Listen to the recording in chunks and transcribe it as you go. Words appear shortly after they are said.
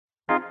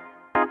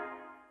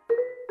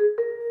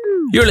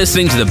You're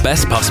listening to The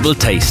Best Possible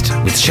Taste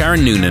with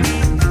Sharon Noonan.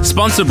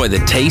 Sponsored by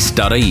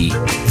thetaste.ie.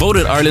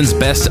 Voted Ireland's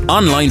best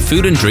online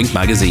food and drink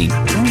magazine.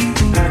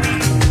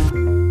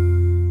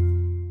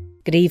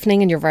 Good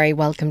evening, and you're very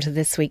welcome to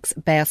this week's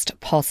Best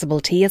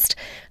Possible Taste.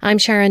 I'm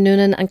Sharon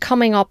Noonan, and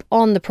coming up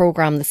on the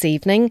programme this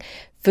evening,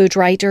 food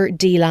writer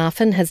Dee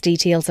Laffan has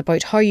details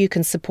about how you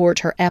can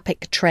support her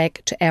epic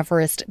trek to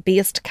Everest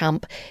Base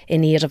Camp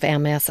in aid of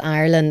MS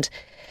Ireland.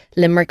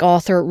 Limerick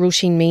author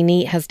Roisin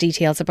Meany has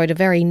details about a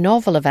very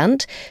novel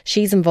event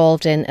she's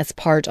involved in as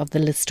part of the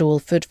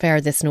Listowel Food Fair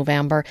this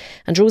November,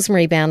 and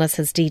Rosemary Bennis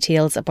has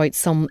details about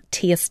some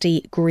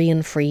tasty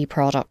grain-free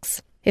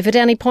products. If at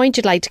any point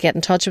you'd like to get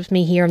in touch with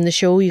me here on the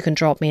show, you can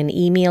drop me an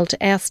email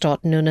to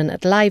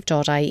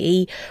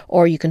s.noonan@live.ie,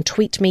 or you can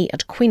tweet me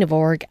at Queen of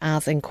Org,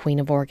 as in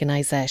Queen of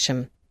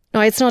Organisation. Now,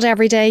 it's not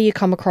every day you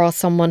come across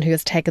someone who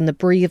has taken the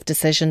brave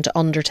decision to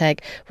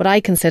undertake what I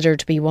consider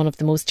to be one of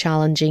the most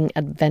challenging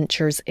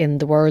adventures in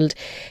the world.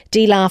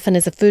 Dee Laffan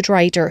is a food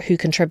writer who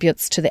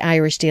contributes to the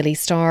Irish Daily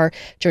Star,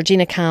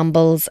 Georgina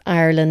Campbell's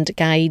Ireland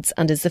Guides,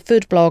 and is a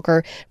food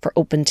blogger for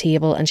Open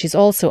Table, and she's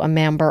also a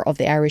member of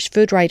the Irish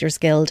Food Writers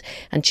Guild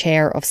and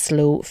chair of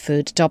Slow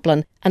Food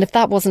Dublin. And if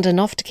that wasn't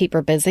enough to keep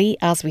her busy,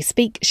 as we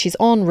speak, she's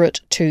en route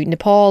to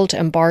Nepal to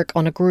embark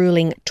on a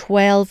gruelling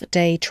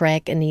 12-day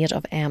trek in aid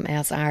of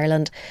MS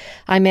Ireland.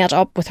 I met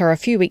up with her a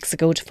few weeks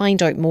ago to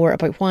find out more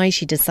about why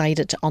she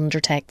decided to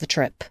undertake the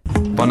trip.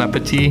 Bon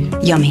appetit.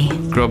 Yummy.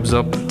 Grubs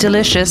up.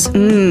 Delicious.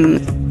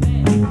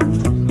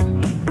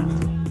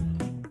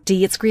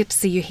 Dee, it's great to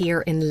see you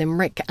here in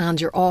Limerick, and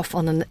you're off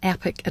on an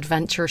epic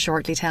adventure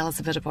shortly. Tell us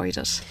a bit about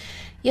it.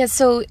 Yeah,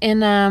 so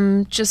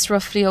in just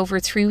roughly over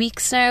 3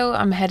 weeks now,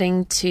 I'm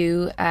heading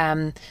to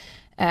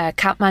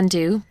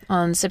Kathmandu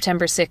on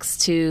September 6th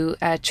to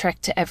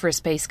trek to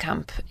Everest Base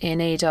Camp in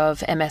aid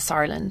of MS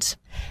Ireland.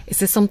 Is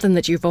this something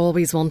that you've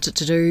always wanted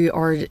to do,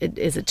 or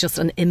is it just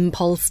an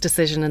impulse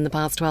decision in the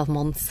past 12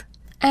 months?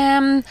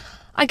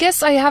 I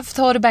guess I have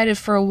thought about it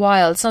for a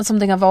while. It's not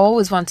something I've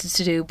always wanted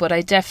to do, but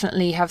I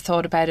definitely have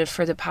thought about it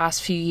for the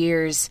past few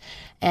years.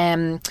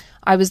 I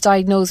was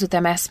diagnosed with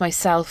MS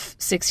myself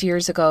 6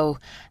 years ago,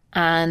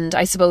 and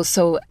I suppose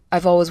so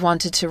I've always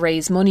wanted to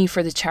raise money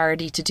for the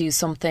charity, to do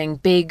something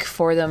big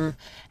for them,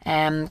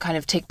 kind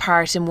of take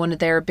part in one of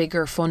their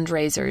bigger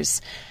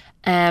fundraisers.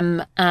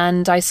 And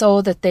I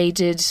saw that they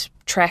did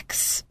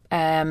treks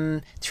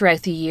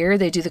throughout the year.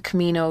 They do the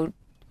Camino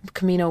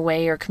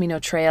Way or Camino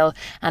Trail,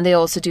 and they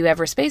also do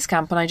Everest Base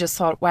Camp, and I just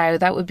thought, wow,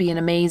 that would be an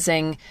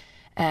amazing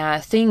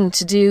thing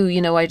to do.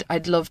 You know,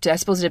 I'd love to. I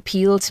suppose it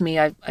appealed to me.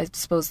 I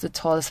suppose the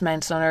tallest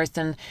mountain on earth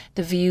and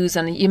the views,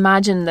 and you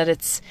imagine that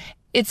it's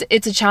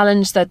a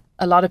challenge that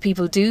a lot of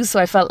people do, so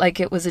I felt like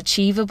it was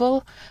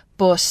achievable,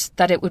 but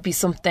that it would be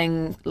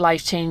something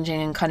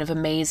life-changing and kind of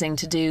amazing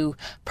to do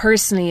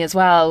personally as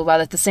well, while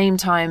at the same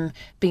time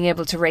being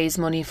able to raise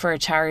money for a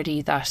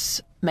charity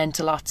that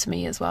meant a lot to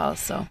me as well.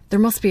 So there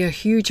must be a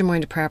huge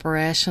amount of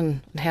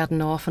preparation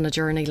heading off on a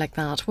journey like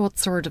that. What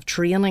sort of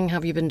training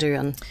have you been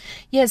doing?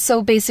 Yeah,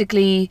 so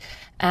basically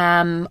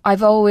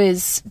I've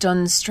always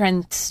done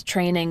strength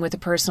training with a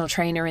personal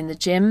trainer in the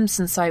gym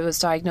since I was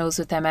diagnosed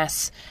with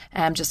MS,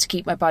 just to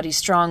keep my body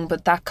strong,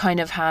 but that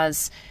kind of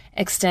has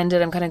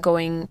extended. I'm kind of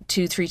going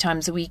 2-3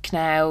 times a week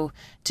now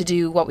to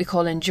do what we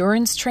call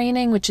endurance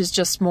training, which is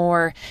just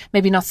more,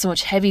 maybe not so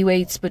much heavy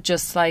weights, but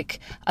just like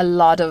a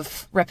lot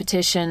of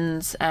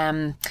repetitions,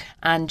 and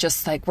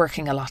just like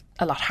working a lot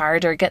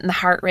harder, getting the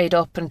heart rate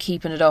up and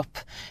keeping it up.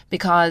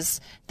 Because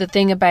the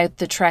thing about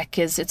the trek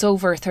is it's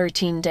over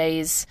 13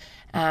 days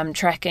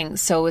trekking,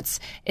 so it's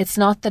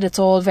not that it's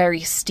all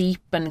very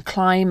steep and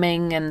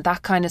climbing and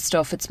that kind of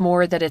stuff. It's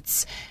more that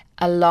it's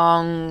a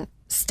long,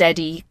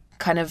 steady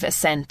kind of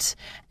ascent,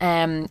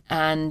 and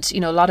you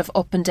know, a lot of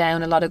up and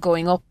down, a lot of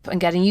going up and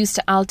getting used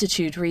to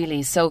altitude,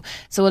 really. So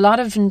a lot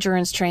of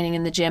endurance training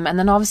in the gym, and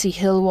then obviously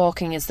hill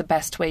walking is the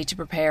best way to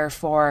prepare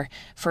for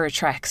a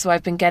trek. So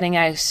I've been getting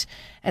out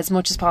as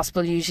much as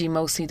possible, usually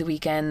mostly the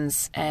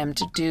weekends,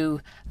 to do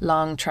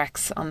long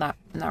treks in that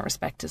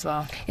respect as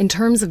well. In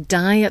terms of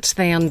diet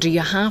then, do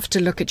you have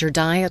to look at your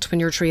diet when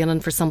you're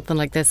training for something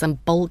like this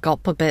and bulk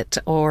up a bit,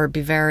 or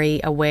be very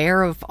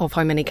aware of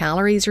how many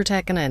calories you're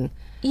taking in?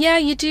 Yeah,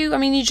 you do. I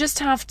mean, you just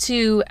have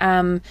to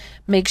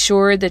make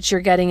sure that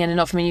you're getting in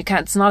enough. I mean, you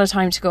can't. It's not a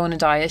time to go on a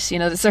diet, you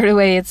know, the sort of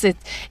way.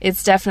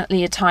 It's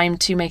definitely a time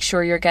to make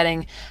sure you're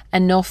getting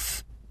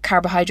enough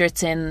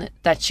carbohydrates in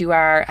that you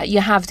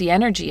have the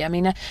energy. I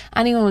mean,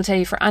 anyone will tell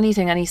you for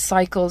anything, any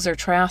cycles or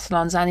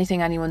triathlons,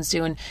 anything anyone's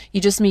doing,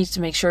 you just need to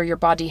make sure your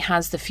body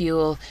has the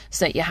fuel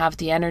so that you have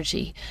the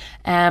energy.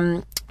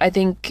 I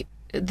think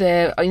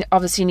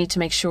obviously you need to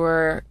make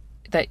sure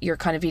that you're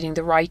kind of eating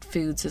the right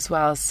foods as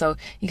well. So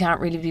you can't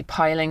really be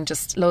piling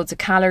just loads of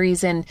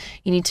calories in.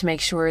 You need to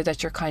make sure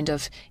that you're kind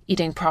of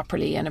eating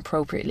properly and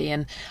appropriately.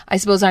 And I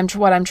suppose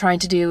what I'm trying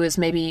to do is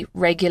maybe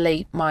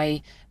regulate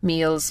my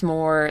meals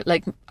more.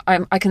 Like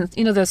I can,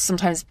 you know, there's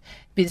sometimes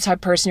be the type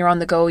of person you're on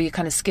the go, you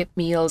kind of skip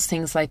meals,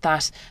 things like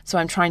that. So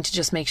I'm trying to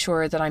just make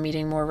sure that I'm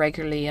eating more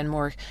regularly and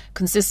more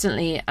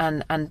consistently,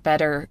 and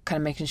better, kind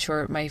of making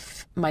sure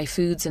my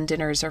foods and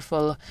dinners are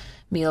full,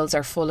 meals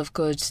are full of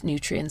good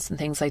nutrients and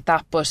things like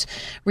that. But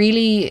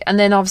really, and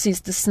then obviously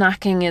the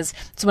snacking is,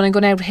 so when I'm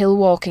going out hill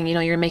walking, you know,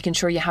 you're making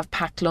sure you have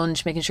packed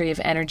lunch, making sure you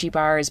have energy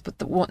bars, but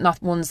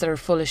not ones that are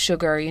full of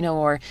sugar, you know,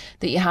 or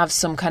that you have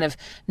some kind of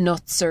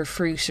nuts or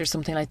fruit or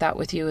something like that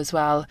with you as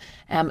well.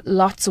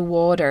 Lots of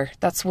water,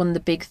 that's one of the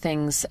big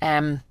things.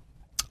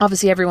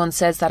 Obviously everyone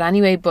says that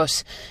anyway,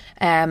 but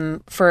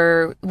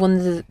for one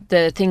of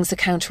the things that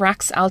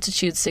counteracts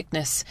altitude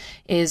sickness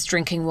is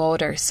drinking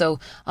water. So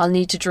I'll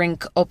need to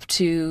drink up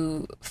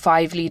to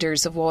 5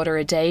 litres of water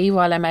a day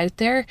while I'm out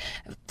there.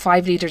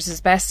 5 litres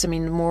is best. I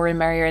mean, more and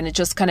merrier. And it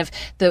just kind of,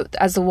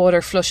 as the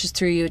water flushes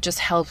through you, it just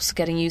helps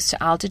getting used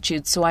to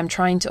altitude. So I'm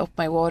trying to up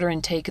my water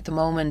intake at the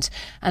moment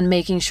and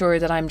making sure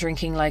that I'm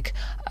drinking like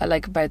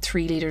about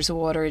 3 litres of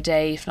water a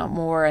day, if not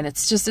more. And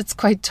it's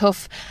quite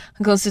tough.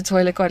 I'm going to the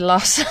toilet quite a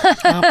lot.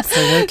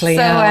 Absolutely.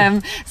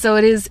 So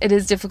it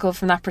is difficult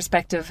from that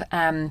perspective.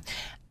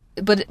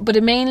 But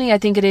it mainly, I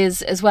think it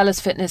is, as well as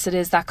fitness, it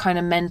is that kind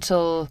of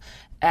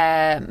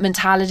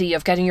mentality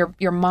of getting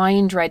your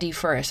mind ready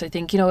for it. I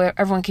think, you know,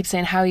 everyone keeps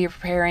saying, how are you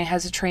preparing,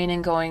 how's the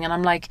training going? And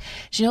I'm like,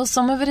 do you know,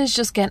 some of it is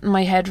just getting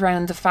my head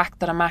around the fact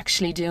that I'm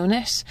actually doing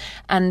it,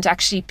 and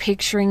actually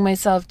picturing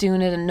myself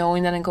doing it, and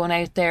knowing that I'm going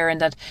out there, and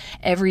that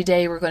every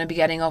day we're going to be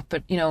getting up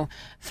at, you know,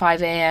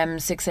 5 a.m,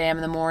 6 a.m.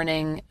 in the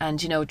morning,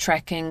 and, you know,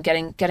 trekking,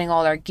 getting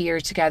all our gear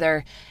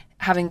together,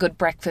 having good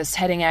breakfast,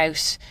 heading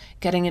out,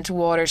 getting into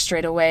water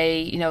straight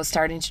away, you know,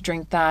 starting to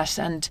drink that,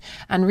 and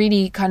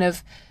really kind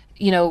of,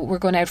 you know, we're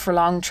going out for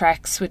long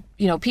treks with,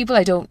 you know, people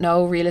I don't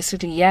know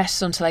realistically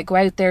yet until I go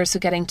out there. So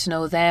getting to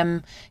know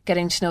them,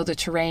 getting to know the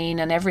terrain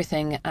and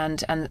everything.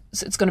 And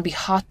it's going to be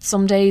hot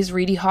some days,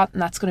 really hot, and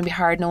that's going to be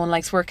hard. No one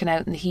likes working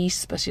out in the heat,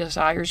 especially us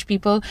Irish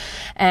people.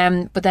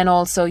 But then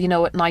also, you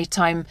know, at night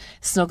time,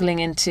 snuggling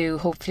into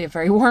hopefully a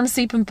very warm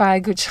sleeping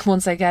bag, which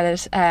once I get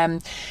it,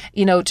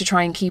 you know, to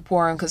try and keep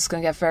warm, because it's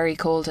going to get very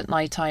cold at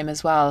night time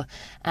as well.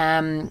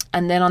 And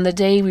then on the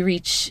day we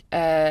reach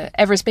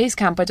Everest Base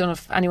Camp, I don't know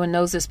if anyone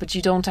knows this, but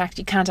you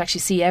can't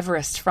actually see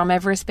Everest from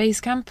Everest Base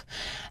Camp,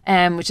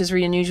 which is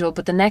really unusual.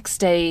 But the next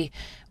day,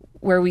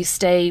 where we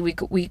stay, we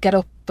get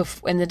up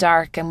in the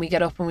dark, and we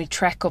get up and we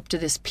trek up to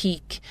this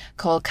peak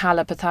called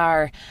Kala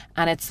Patthar,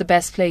 and it's the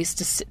best place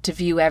to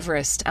view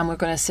Everest. And we're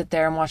going to sit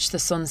there and watch the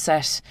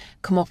sunset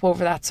come up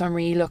over that. So I'm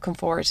really looking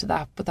forward to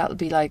that. But that'll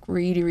be like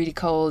really, really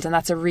cold, and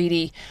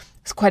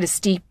it's quite a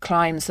steep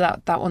climb, so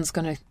that one's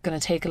gonna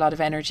take a lot of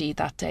energy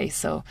that day.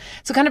 So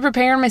kind of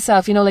preparing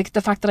myself, you know, like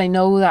the fact that I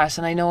know that,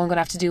 and I know I'm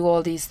gonna have to do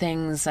all these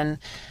things, and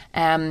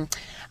I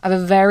have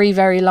a very,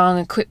 very long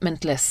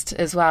equipment list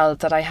as well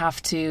that I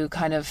have to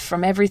kind of,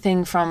 from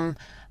everything from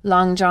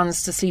long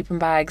johns to sleeping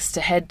bags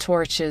to head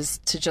torches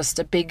to just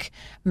a big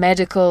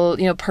medical,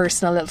 you know,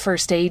 personal little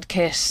first aid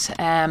kit,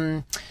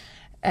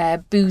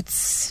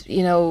 boots,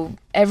 you know,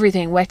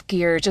 everything, wet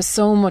gear, just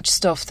so much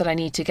stuff that I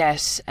need to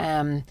get.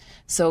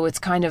 So it's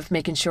kind of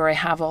making sure I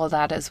have all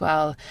that as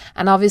well.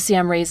 And obviously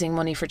I'm raising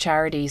money for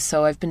charities,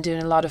 so I've been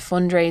doing a lot of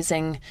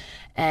fundraising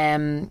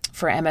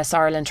for MS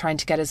Ireland, trying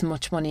to get as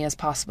much money as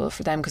possible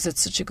for them, because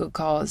it's such a good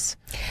cause.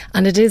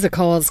 And it is a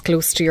cause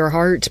close to your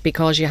heart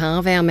because you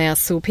have MS,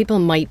 so people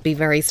might be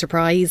very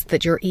surprised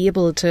that you're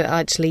able to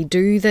actually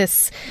do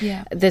this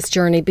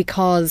journey,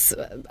 because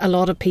a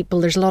lot of people,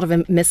 there's a lot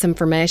of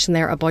misinformation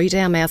there about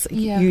MS.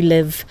 You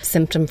live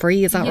symptom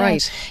free, is that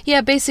right?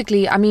 Yeah,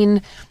 basically, I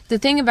mean, the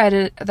thing about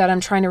it that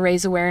I'm trying to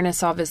raise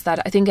awareness of is that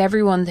I think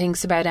everyone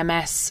thinks about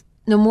MS,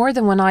 no more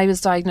than when I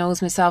was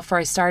diagnosed myself, or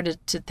I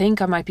started to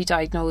think I might be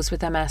diagnosed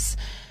with MS,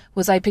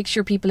 was I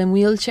picture people in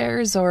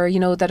wheelchairs, or, you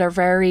know, that are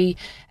very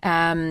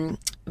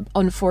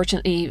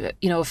unfortunately,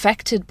 you know,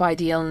 affected by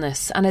the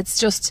illness. And it's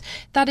just,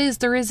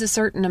 there is a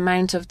certain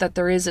amount of that,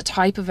 there is a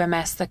type of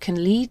MS that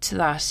can lead to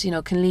that, you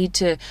know, can lead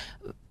to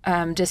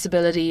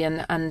disability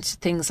and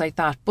things like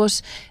that.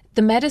 But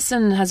the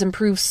medicine has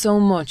improved so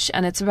much,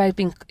 and it's about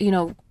being, you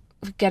know,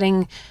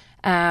 getting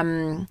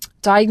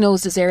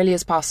diagnosed as early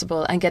as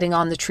possible and getting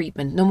on the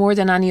treatment, no more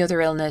than any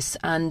other illness.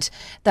 And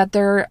that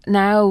there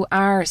now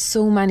are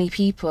so many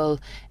people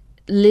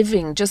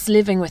living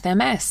with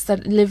MS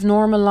that live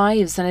normal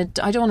lives, and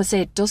I don't want to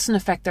say it doesn't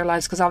affect their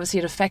lives, because obviously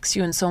it affects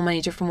you in so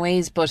many different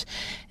ways, but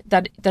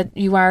that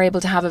you are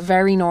able to have a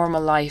very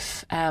normal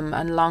life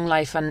and long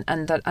life,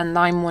 and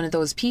I'm one of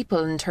those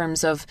people, in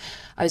terms of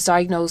I was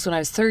diagnosed when I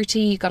was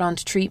 30, got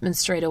onto treatment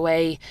straight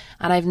away,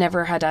 and I've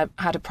never had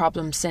a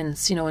problem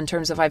since, you know, in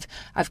terms of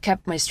I've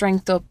kept my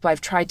strength up,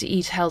 I've tried to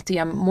eat healthy,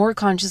 I'm more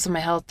conscious of my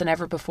health than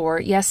ever before.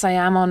 Yes, I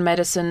am on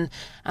medicine,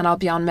 and I'll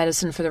be on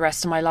medicine for the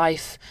rest of my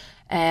life.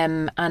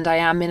 And I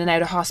am in and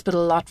out of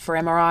hospital a lot for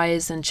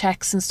MRIs and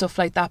checks and stuff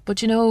like that.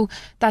 But, you know,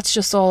 that's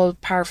just all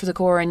par for the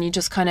course. And you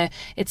just kind of,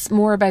 it's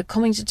more about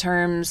coming to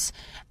terms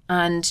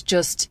and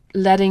just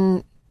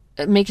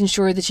making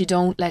sure that you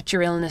don't let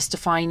your illness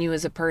define you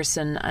as a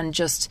person, and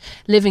just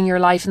living your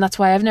life. And that's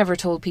why I've never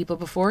told people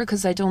before,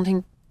 because I don't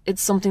think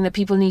it's something that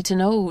people need to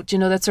know. Do you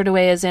know, that sort of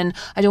way, as in,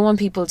 I don't want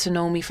people to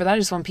know me for that. I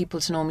just want people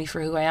to know me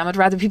for who I am. I'd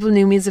rather people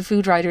knew me as a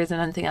food writer than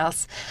anything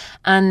else.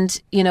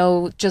 And, you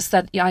know, just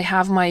that I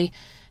have my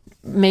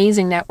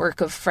amazing network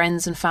of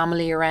friends and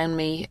family around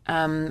me.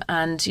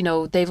 And, you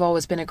know, they've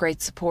always been a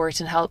great support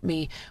and helped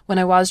me when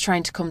I was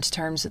trying to come to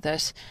terms with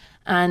it.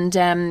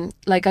 And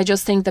like, I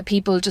just think that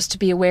people just to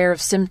be aware of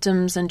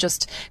symptoms, and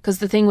just because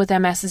the thing with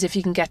MS is if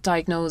you can get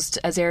diagnosed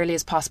as early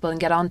as possible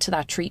and get onto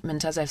that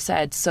treatment, as I've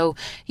said. So,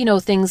 you know,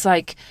 things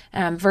like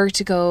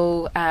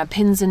vertigo,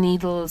 pins and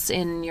needles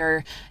in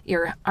your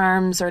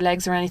arms or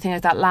legs or anything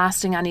like that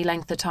lasting any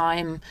length of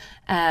time,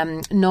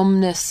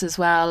 numbness as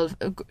well,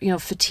 you know,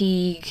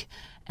 fatigue.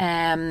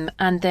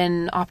 And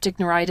then optic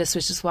neuritis,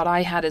 which is what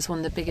I had, is one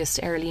of the biggest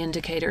early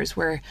indicators,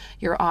 where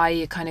your eye,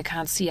 you kind of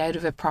can't see out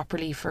of it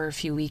properly for a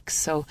few weeks.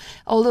 So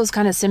all those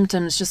kind of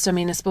symptoms, just, I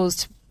mean, I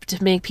suppose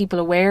to make people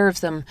aware of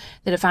them,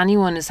 that if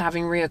anyone is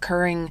having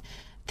reoccurring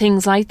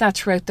things like that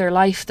throughout their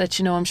life, that,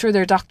 you know, I'm sure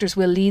their doctors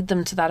will lead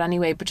them to that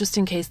anyway, but just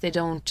in case they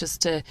don't,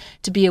 just to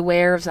be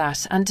aware of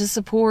that and to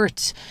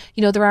support.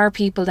 You know, there are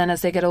people then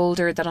as they get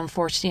older that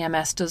unfortunately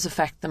MS does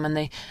affect them,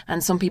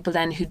 and some people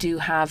then who do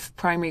have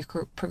primary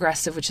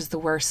progressive, which is the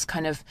worst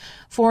kind of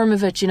form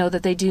of it, you know,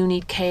 that they do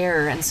need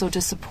care. And so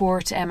to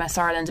support MS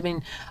Ireland, I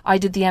mean, I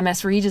did the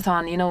MS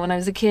readathon, you know, when I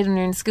was a kid and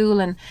you're in school,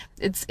 and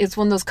it's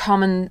one of those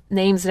common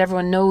names that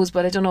everyone knows,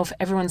 but I don't know if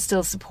everyone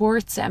still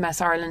supports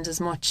MS Ireland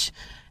as much,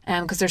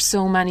 because there's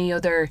so many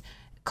other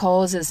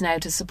causes now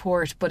to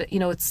support, but, you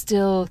know,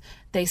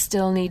 they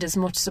still need as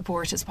much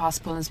support as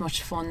possible and as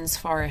much funds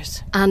for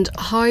it. And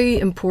how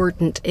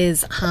important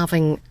is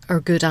having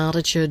a good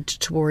attitude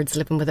towards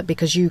living with it?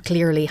 Because you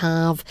clearly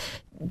have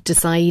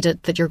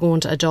decided that you're going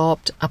to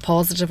adopt a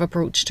positive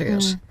approach to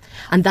it.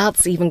 And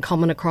that's even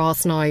coming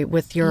across now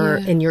with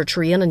in your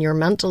training, your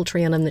mental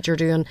training that you're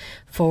doing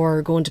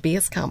for going to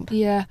base camp.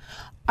 Yeah,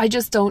 I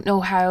just don't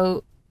know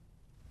how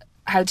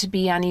to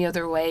be any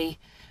other way,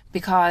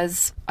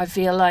 because I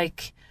feel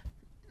like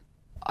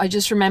I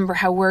just remember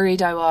how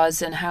worried I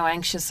was and how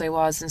anxious I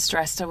was and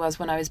stressed I was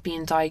when I was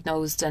being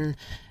diagnosed, and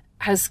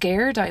how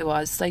scared I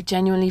was. Like,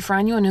 genuinely, for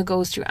anyone who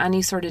goes through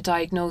any sort of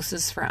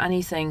diagnosis for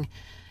anything,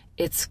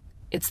 it's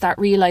that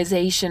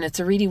realisation. It's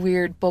a really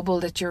weird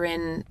bubble that you're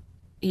in.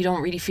 You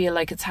don't really feel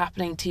like it's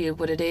happening to you,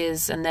 but it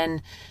is. And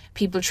then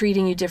people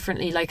treating you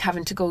differently, like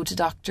having to go to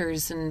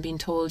doctors and being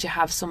told you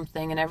have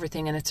something and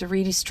everything. And it's a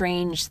really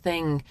strange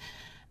thing.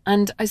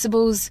 And I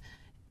suppose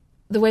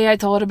the way I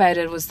thought about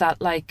it was that,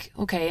 like,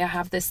 okay, I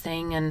have this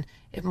thing and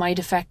it might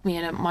affect me,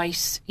 and it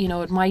might, you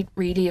know, it might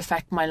really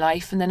affect my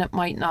life, and then it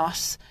might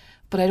not,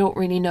 but I don't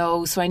really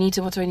know. So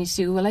what do I need to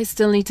do? Well, I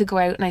still need to go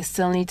out and I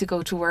still need to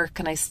go to work,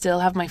 and I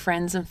still have my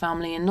friends and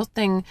family, and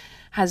nothing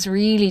has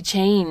really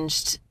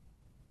changed,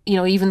 you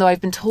know, even though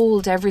I've been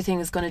told everything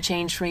is going to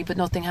change for me, but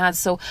nothing has.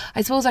 So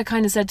I suppose I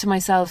kind of said to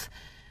myself,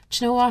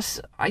 do you know what?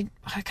 I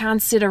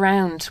can't sit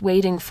around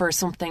waiting for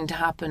something to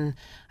happen.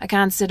 I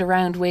can't sit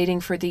around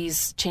waiting for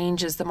these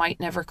changes that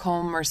might never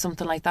come or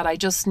something like that. I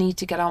just need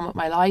to get on with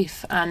my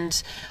life, and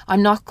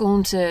I'm not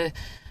going to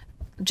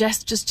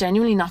just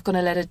genuinely not going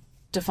to let it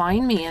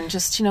define me, and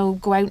just, you know,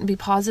 go out and be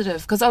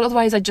positive, because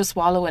otherwise I'd just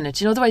wallow in it.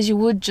 You know, otherwise you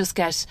would just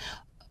get,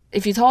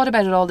 if you thought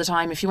about it all the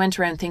time, if you went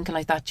around thinking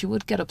like that, you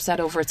would get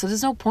upset over it. So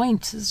there's no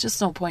point. There's just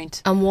no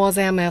point. And was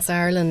MS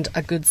Ireland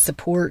a good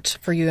support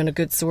for you and a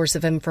good source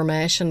of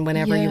information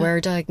whenever you were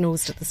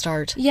diagnosed at the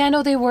start? Yeah,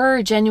 no, they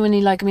were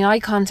genuinely. Like, I mean,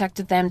 I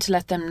contacted them to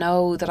let them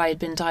know that I had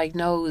been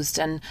diagnosed,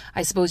 and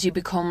I suppose you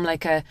become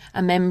like a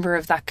member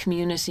of that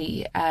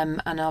community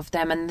and of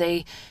them. And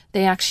they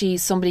actually,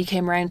 somebody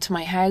came around to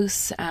my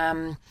house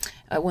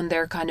when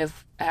their kind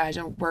of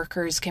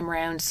workers came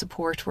around,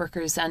 support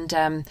workers,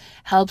 and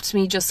helped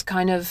me, just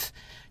kind of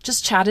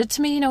just chatted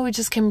to me, you know.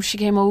 She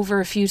came over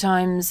a few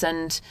times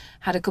and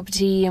had a cup of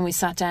tea, and we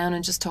sat down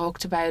and just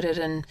talked about it.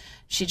 And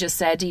she just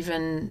said,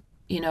 even,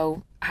 you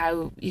know,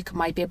 how you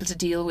might be able to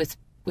deal with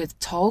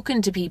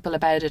talking to people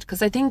about it,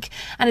 because I think,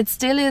 and it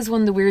still is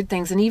one of the weird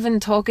things, and even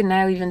talking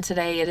now, even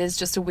today, it is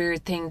just a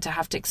weird thing to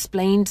have to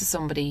explain to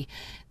somebody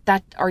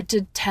that, or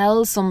to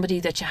tell somebody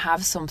that you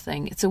have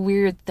something. It's a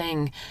weird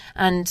thing,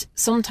 and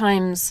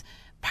sometimes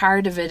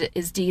part of it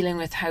is dealing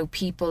with how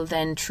people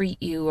then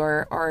treat you,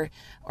 or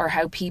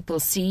how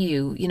people see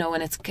you, you know.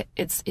 And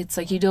it's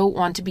like, you don't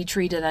want to be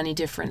treated any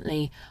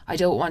differently. I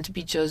don't want to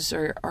be judged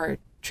or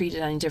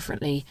treated any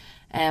differently,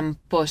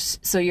 but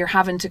so you're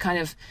having to kind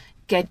of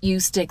get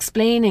used to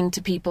explaining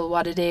to people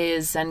what it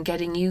is, and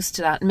getting used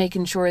to that, and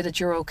making sure that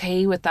you're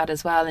okay with that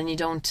as well, and you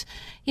don't,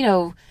 you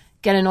know,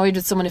 get annoyed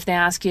with someone if they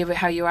ask you about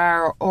how you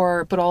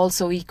are, but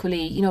also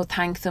equally, you know,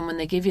 thank them when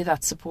they give you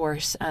that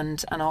support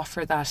and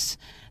offer that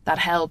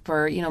help,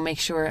 or, you know, make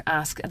sure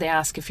they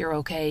ask if you're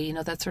okay, you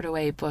know, that sort of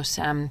way. But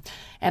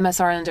MS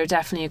Ireland are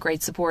definitely a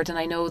great support, and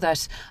I know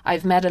that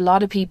I've met a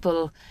lot of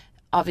people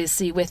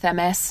obviously with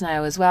MS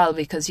now as well,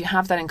 because you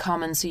have that in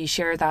common, so you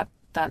share that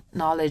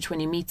knowledge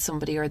when you meet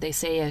somebody or they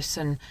say it,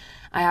 and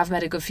I have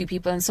met a good few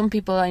people, and some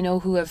people I know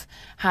who have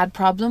had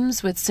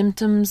problems with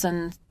symptoms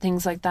and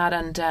things like that,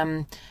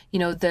 and you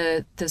know,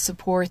 the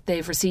support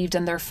they've received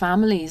and their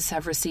families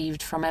have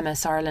received from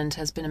MS Ireland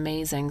has been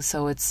amazing.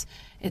 So it's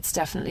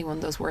definitely one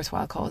of those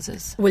worthwhile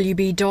causes. Will you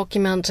be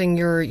documenting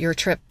your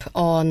trip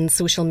on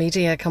social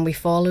media? Can we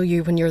follow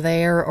you when you're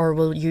there, or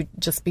will you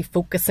just be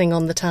focusing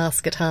on the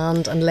task at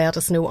hand and let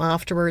us know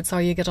afterwards how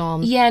you get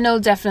on? Yeah, no,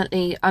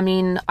 definitely. I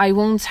mean, I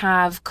won't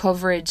have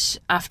coverage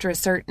after a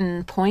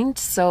certain point,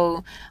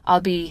 so I'll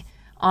be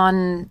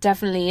on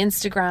definitely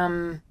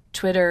Instagram,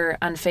 Twitter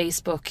and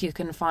Facebook. You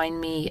can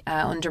find me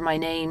under my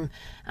name,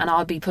 and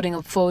I'll be putting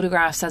up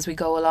photographs as we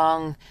go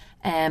along,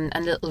 and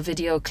little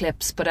video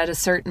clips, but at a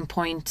certain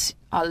point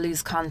I'll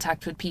lose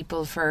contact with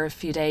people for a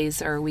few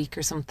days or a week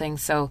or something.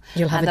 So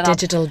you'll have a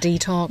digital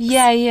detox.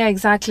 Yeah,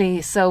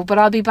 exactly. So, but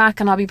I'll be back,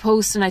 and I'll be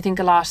posting, I think,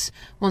 a lot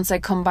once I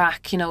come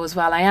back, you know, as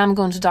well. I am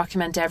going to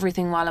document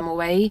everything while I'm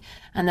away,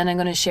 and then I'm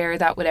going to share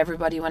that with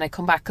everybody when I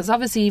come back. Because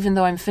obviously, even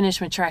though I'm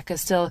finished with Trek,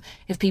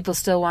 if people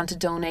still want to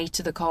donate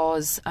to the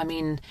cause, I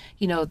mean,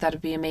 you know,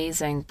 that'd be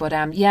amazing. But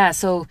yeah,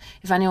 so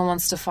if anyone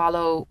wants to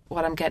follow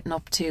what I'm getting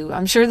up to,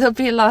 I'm sure there'll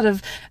be a lot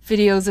of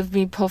videos of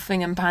me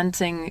puffing and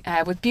panting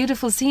with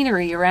beautiful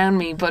scenery around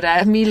me,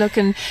 but me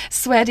looking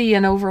sweaty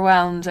and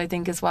overwhelmed, I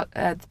think, is what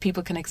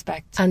people can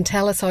expect. And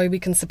tell us how we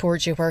can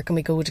support you. Where can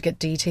we go to get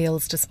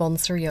details to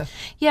sponsor you?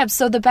 Yeah,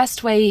 so the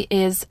best way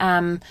is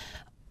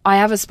I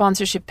have a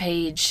sponsorship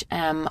page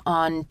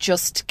on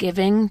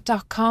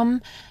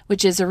justgiving.com,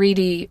 which is a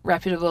really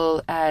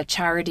reputable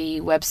charity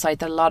website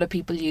that a lot of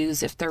people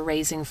use if they're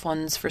raising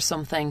funds for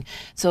something.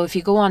 So if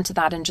you go onto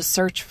that and just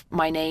search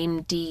my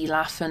name, Dee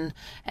Laffan,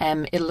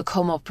 it'll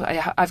come up.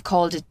 I've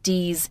called it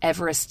Dee's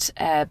Everest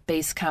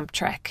Base Camp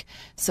Trek.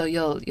 So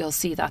you'll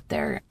see that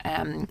there.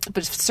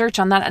 But search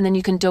on that, and then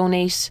you can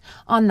donate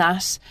on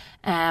that.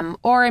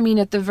 Or I mean,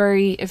 at the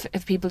very,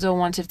 if people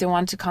if they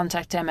want to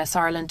contact MS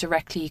Ireland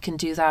directly, you can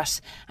do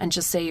that and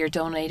just say you're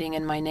donating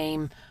in my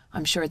name.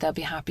 I'm sure they'll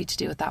be happy to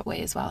do it that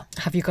way as well.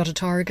 Have you got a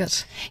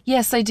target?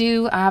 Yes, I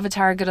do. I have a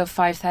target of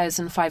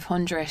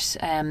 5,500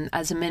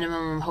 as a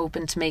minimum. I'm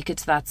hoping to make it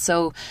to that.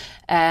 So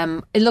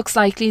it looks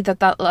likely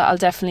that I'll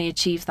definitely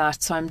achieve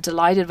that. So I'm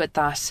delighted with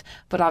that.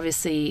 But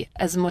obviously,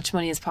 as much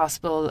money as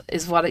possible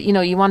is what, you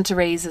know, you want to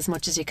raise as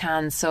much as you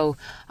can. So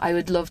I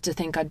would love to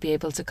think I'd be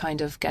able to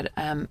kind of get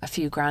a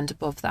few grand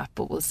above that,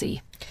 but we'll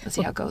see. We'll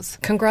see how it goes.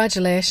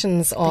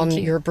 Congratulations on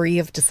your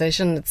brave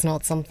decision. It's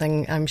not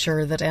something I'm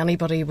sure that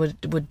anybody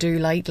would do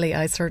lightly.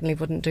 I certainly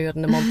wouldn't do it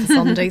in a month of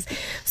Sundays.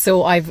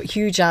 So I've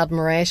huge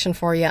admiration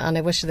for you, and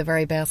I wish you the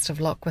very best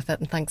of luck with it,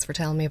 and thanks for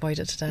telling me about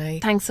it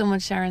today. Thanks so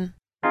much, Sharon.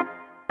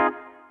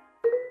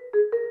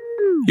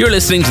 You're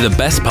listening to The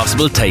Best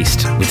Possible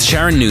Taste with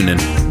Sharon Noonan,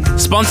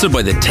 sponsored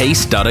by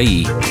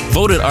thetaste.ie,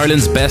 voted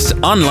Ireland's best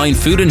online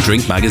food and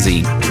drink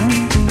magazine.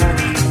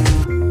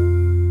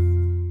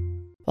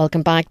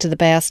 Welcome back to The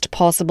Best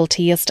Possible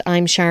Taste.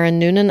 I'm Sharon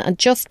Noonan, and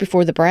just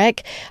before the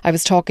break I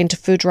was talking to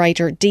food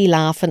writer Dee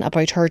Laffan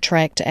about her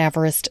trek to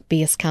Everest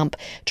Base Camp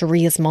to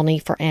raise money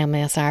for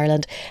MS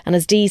Ireland. And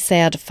as Dee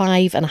said,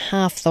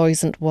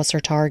 5,500 was her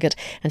target,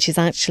 and she's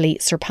actually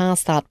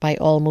surpassed that by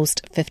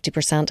almost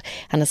 50%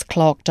 and has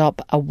clocked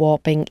up a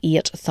whopping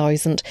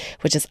 8,000,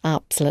 which is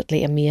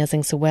absolutely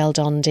amazing. So well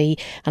done, Dee,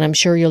 and I'm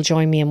sure you'll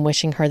join me in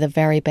wishing her the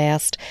very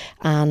best.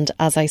 And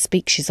as I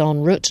speak, she's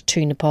en route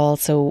to Nepal,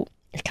 so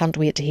I can't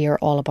wait to hear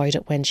all about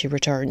it when she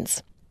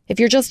returns. If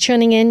you're just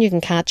tuning in, you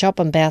can catch up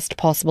on Best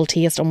Possible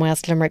Taste on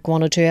West Limerick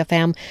 102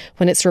 FM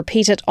when it's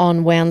repeated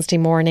on Wednesday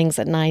mornings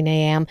at 9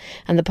 a.m.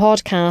 And the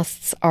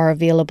podcasts are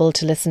available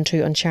to listen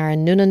to on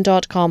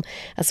SharonNoonan.com,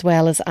 as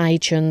well as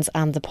iTunes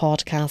and the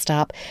podcast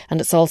app. And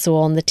it's also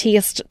on the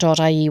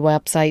taste.ie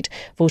website,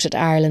 voted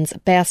Ireland's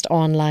best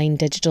online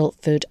digital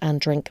food and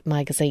drink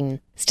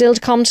magazine. Still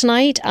to come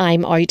tonight,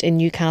 I'm out in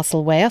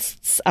Newcastle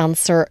West's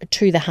answer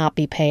to the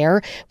happy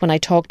pair when I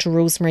talk to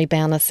Rosemary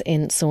Bennis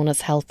in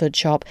Sona's Health Food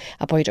Shop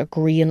about a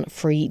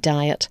grain-free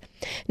diet.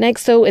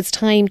 Next, though, it's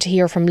time to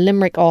hear from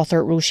Limerick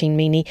author Roisin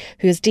Meany,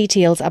 who has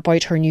details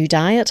about her new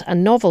diet, a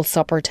novel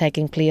supper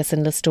taking place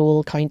in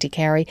Listowel, County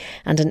Kerry,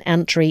 and an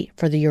entry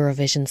for the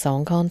Eurovision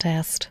Song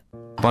Contest.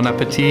 Bon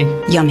appetit.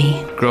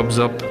 Yummy. Grubs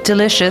up.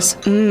 Delicious.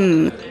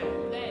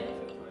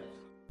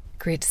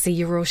 Great to see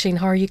you, Roisin.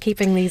 How are you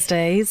keeping these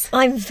days?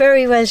 I'm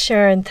very well,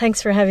 Sharon.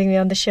 Thanks for having me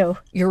on the show.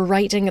 You're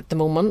writing at the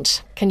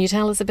moment. Can you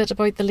tell us a bit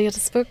about the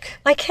latest book?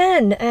 I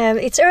can.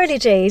 It's early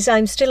days.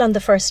 I'm still on the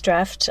first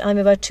draft. I'm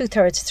about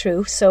 2/3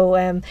 through,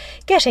 so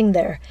getting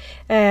there.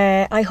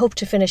 I hope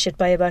to finish it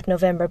by about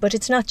November, but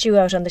it's not due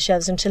out on the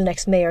shelves until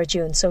next May or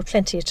June, so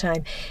plenty of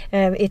time.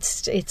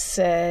 It's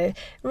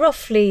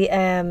roughly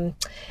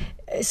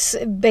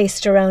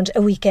based around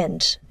a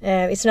weekend.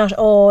 It's not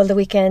all the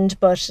weekend,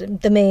 but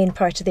the main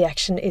part of the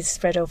action is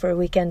spread over a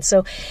weekend.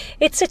 So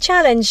it's a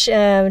challenge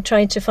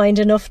trying to find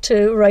enough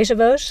to write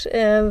about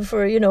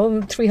for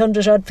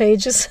 300 odd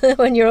pages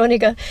when you've only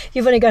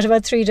got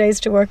about 3 days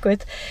to work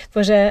with.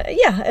 But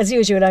as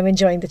usual, I'm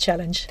enjoying the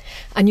challenge.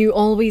 And you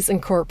always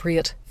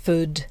incorporate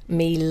food,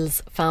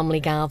 meals, family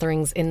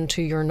gatherings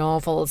into your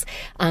novels,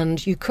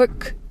 and you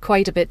cook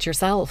quite a bit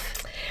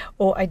yourself.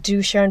 Oh, I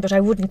do, Sharon, but I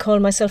wouldn't call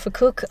myself a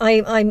cook.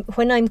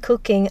 When I'm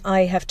cooking,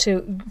 I have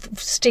to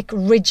stick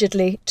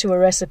rigidly to a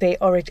recipe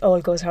or it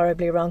all goes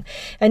horribly wrong.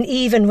 And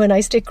even when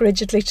I stick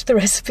rigidly to the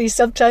recipe,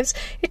 sometimes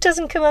it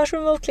doesn't come out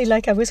remotely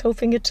like I was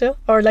hoping it to,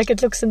 or like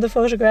it looks in the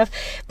photograph.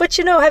 But,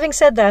 having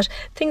said that,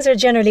 things are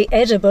generally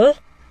edible,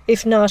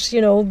 if not,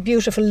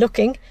 beautiful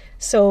looking.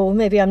 So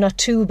maybe I'm not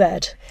too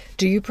bad.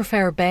 Do you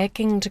prefer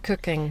baking to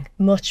cooking?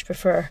 Much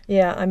prefer.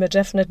 Yeah, I'm a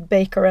definite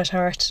baker at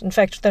heart. In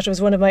fact, that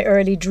was one of my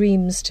early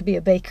dreams, to be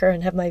a baker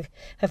and have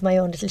my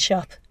own little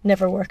shop.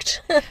 Never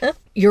worked.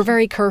 You're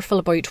very careful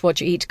about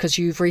what you eat because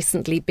you've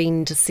recently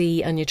been to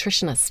see a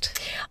nutritionist.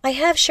 I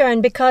have,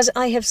 Sharon, because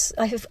I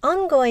have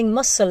ongoing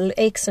muscle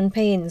aches and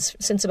pains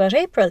since about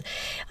April.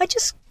 I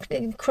just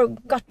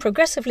got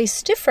progressively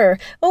stiffer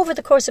over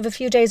the course of a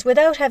few days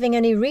without having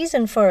any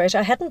reason for it.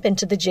 I hadn't been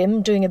to the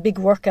gym doing a big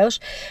workout,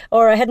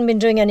 or I hadn't been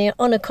doing any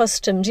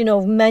unaccustomed,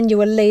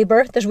 manual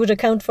labour that would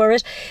account for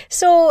it.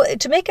 So,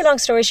 to make a long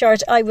story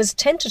short, I was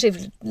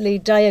tentatively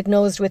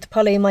diagnosed with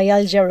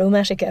polymyalgia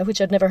rheumatica,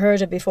 which I'd never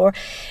heard of before.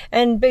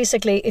 And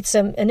basically, it's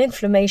an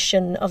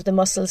inflammation of the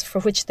muscles for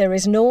which there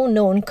is no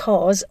known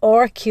cause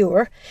or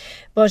cure.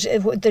 But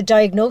the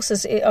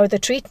diagnosis or the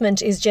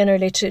treatment is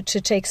generally to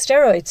take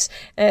steroids,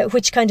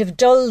 which kind of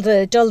dull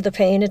the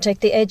pain and take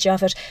the edge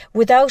off it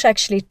without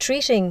actually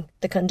treating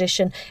the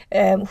condition,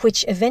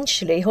 which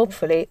eventually,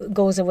 hopefully,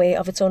 goes away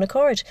of its own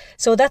accord.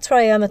 So that's where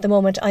I am at the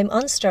moment. I'm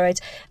on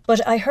steroids.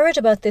 But I heard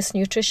about this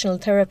nutritional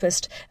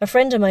therapist. A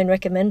friend of mine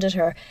recommended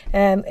her,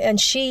 and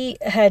she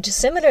had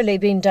similarly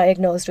been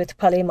diagnosed with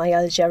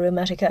polymyalgia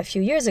rheumatica a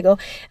few years ago.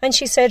 And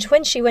she said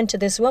when she went to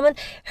this woman,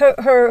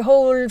 her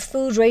whole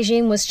food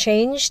regime was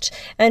changed,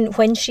 and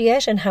when she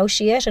ate and how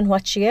she ate and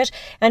what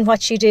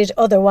she did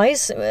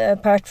otherwise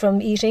apart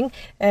from eating,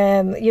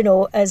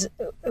 as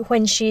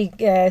when she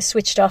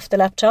switched off the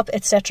laptop,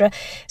 etc.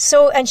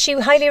 So, and she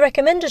highly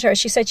recommended her.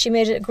 She said she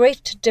made a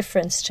great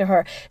difference to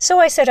her. So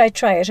I said I'd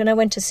try it, and I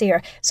went to see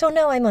her. So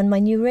now I'm on my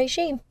new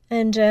regime.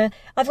 And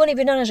I've only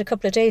been on it a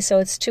couple of days, so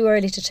it's too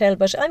early to tell,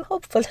 but I'm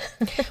hopeful.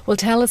 Well,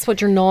 tell us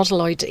what you're not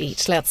allowed to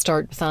eat. Let's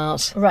start with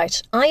that.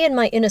 Right. I, in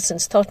my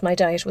innocence, thought my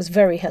diet was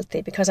very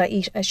healthy because I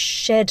eat a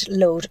shed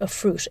load of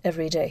fruit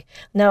every day.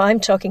 Now, I'm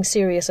talking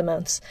serious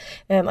amounts.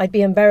 I'd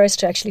be embarrassed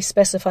to actually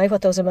specify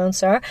what those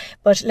amounts are,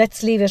 but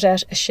let's leave it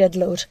at a shed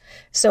load.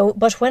 So,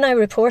 but when I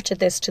reported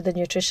this to the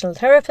nutritional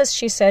therapist,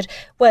 she said,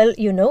 well,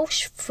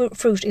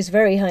 fruit is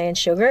very high in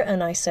sugar.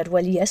 And I said,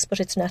 well, yes, but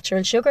it's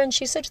natural sugar. And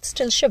she said, it's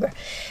still sugar.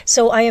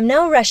 So I am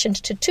now rationed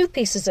to 2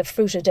 pieces of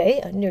fruit a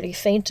day. I nearly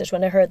fainted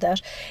when I heard that.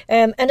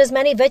 And as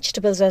many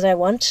vegetables as I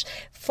want.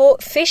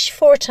 Fish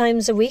 4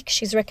 times a week,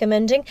 she's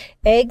recommending.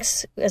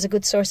 Eggs as a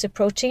good source of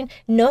protein.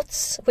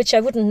 Nuts, which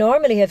I wouldn't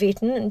normally have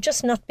eaten, and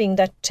just not being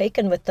that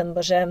taken with them,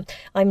 but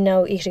I'm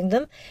now eating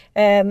them.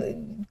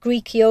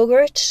 Greek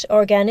yogurt,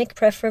 organic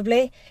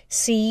preferably.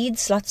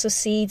 Seeds, lots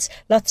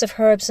of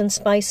herbs and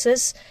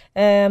spices.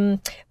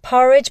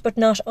 Porridge, but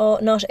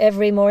not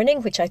every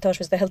morning, which I thought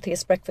was the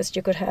healthiest breakfast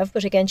you could have.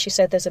 But again, she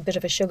said there's a bit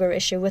of a sugar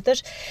issue with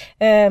it.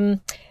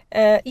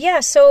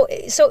 So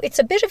it's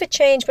a bit of a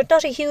change, but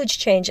not a huge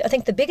change. I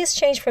think the biggest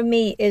change for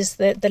me is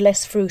the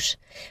less fruit.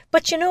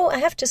 But I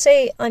have to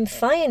say I'm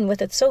fine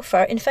with it so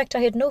far. In fact, I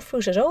had no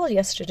fruit at all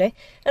yesterday,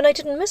 and I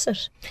didn't miss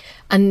it.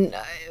 And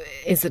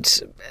is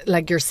it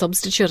like you're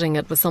substituting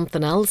it with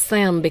something else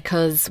then?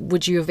 Because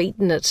would you have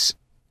eaten it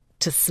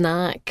to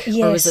snack?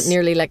 Yes. Or was it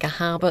nearly like a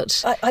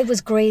habit? I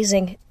was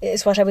grazing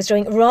is what I was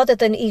doing rather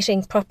than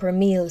eating proper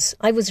meals.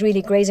 I was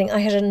really grazing. I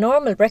had a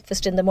normal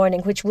breakfast in the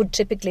morning, which would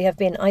typically have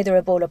been either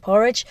a bowl of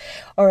porridge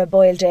or a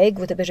boiled egg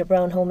with a bit of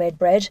brown homemade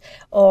bread,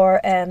 or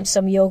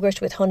some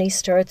yogurt with honey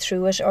stirred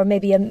through it, or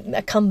maybe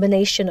a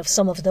combination of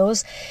some of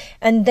those.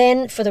 And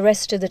then for the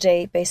rest of the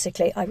day,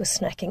 basically, I was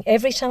snacking.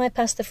 Every time I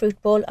passed the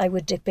fruit bowl, I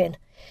would dip in.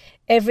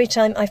 Every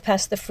time I've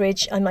passed the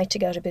fridge, I might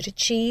take out a bit of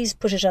cheese,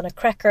 put it on a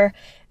cracker,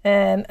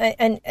 and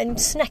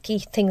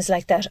snacky things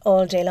like that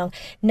all day long.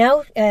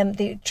 Now,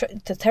 the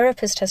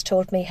therapist has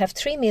told me have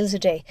 3 meals a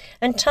day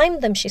and time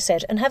them, she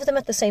said, and have them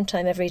at the same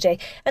time every day,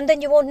 and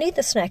then you won't need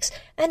the snacks.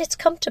 And it's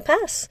come to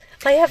pass.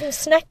 I haven't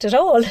snacked at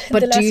all in the last few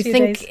days. But do you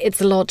think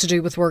it's a lot to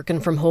do with working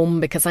from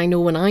home? Because I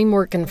know when I'm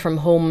working from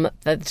home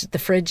that the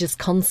fridge is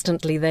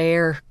constantly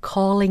there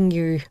calling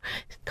you,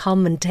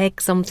 come and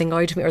take something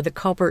out of me, or the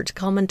cupboard,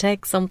 come and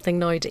take something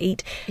now to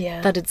eat.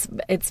 Yeah. That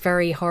it's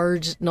very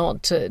hard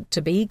not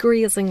to be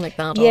grazing like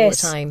that all the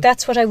time. Yes,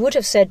 that's what I would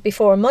have said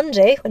before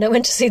Monday when I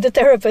went to see the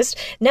therapist.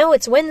 Now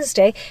it's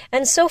Wednesday,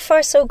 and so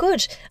far so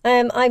good.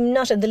 I'm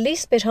not in the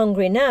least bit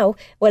hungry now.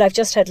 Well, I've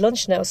just had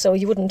lunch now, so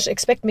you wouldn't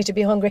expect me to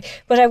be hungry.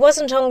 But I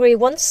wasn't hungry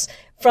once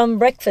from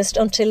breakfast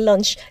until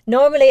lunch.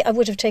 Normally I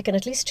would have taken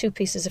at least 2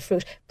 pieces of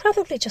fruit,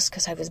 probably just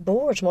because I was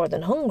bored more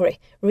than hungry,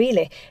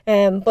 really.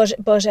 But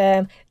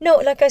no,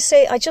 like I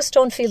say, I just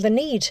don't feel the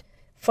need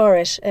for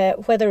it,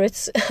 whether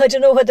it's, I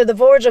don't know how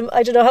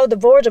the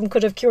boredom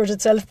could have cured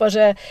itself, but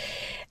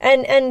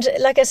and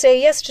like I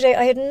say, yesterday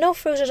I had no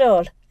fruit at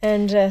all,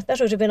 And that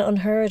would have been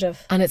unheard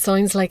of. And it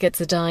sounds like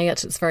it's a diet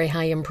that's very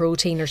high in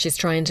protein, or she's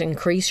trying to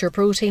increase your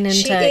protein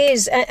intake. She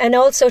is, and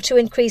also to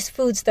increase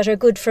foods that are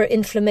good for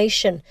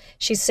inflammation.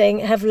 She's saying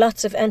have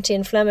lots of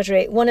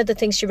anti-inflammatory. One of the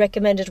things she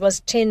recommended was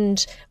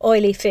tinned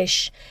oily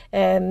fish,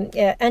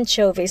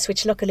 anchovies,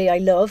 which luckily I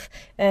love,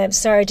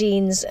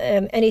 sardines,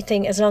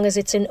 anything as long as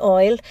it's in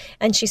oil.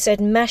 And she said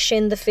mash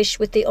in the fish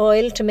with the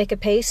oil to make a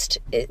paste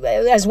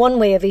as one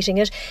way of eating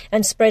it,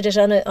 and spread it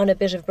on a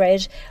bit of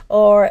bread,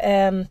 or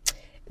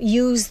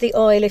use the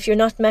oil if you're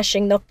not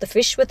mashing up the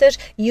fish with it.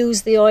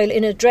 Use the oil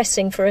in a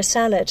dressing for a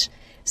salad.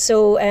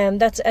 So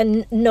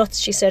and nuts,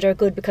 she said, are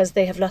good because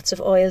they have lots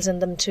of oils in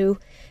them too.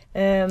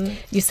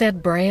 You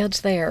said bread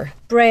there.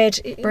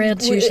 Bread's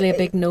usually a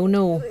big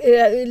no-no.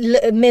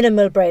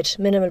 Minimal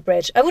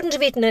bread. I wouldn't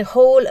have eaten a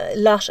whole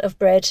lot of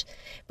bread,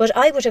 but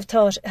I would have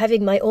thought,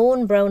 having my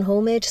own brown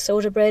homemade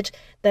soda bread,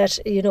 that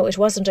it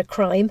wasn't a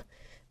crime.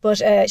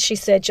 But she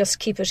said just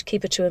keep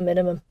it to a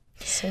minimum.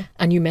 So.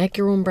 And you make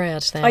your own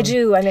bread then? I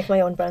do. I make my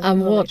own bread.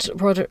 And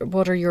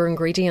what are your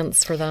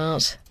ingredients for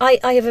that?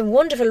 I have a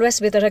wonderful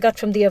recipe that I got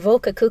from the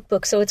Avoca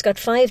cookbook. So it's got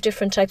 5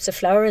 different types of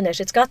flour in it.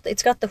 It's got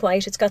the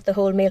white, it's got the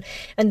wholemeal,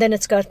 and then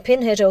it's got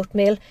pinhead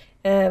oatmeal.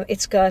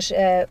 It's got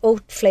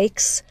oat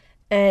flakes,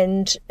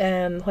 and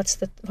what's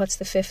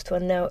the fifth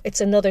one now?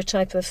 It's another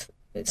type of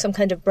some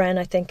kind of bran,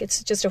 I think.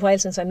 It's just a while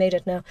since I made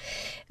it now.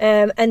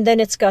 And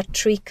then it's got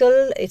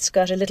treacle, it's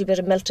got a little bit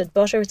of melted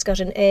butter, it's got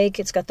an egg,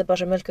 it's got the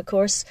buttermilk, of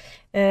course,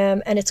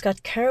 and it's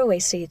got caraway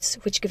seeds,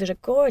 which give it a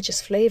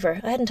gorgeous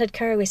flavour. I hadn't had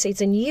caraway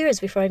seeds in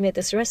years before I made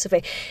this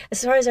recipe.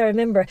 As far as I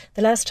remember,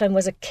 the last time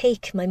was a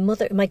cake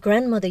my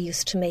grandmother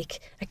used to make,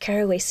 a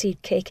caraway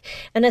seed cake.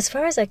 And as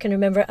far as I can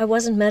remember, I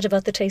wasn't mad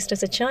about the taste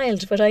as a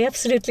child, but I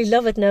absolutely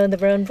love it now in the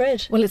brown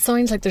bread. Well, it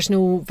sounds like there's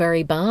no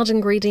very bad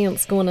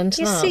ingredients going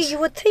into that. You see, you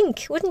would think,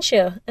 wouldn't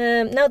you?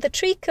 Now the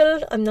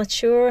treacle, I'm not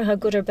sure how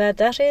good or bad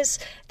that is.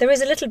 There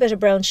is a little bit of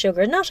brown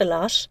sugar, not a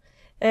lot,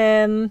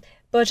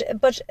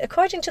 but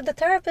according to the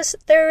therapist,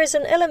 there is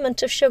an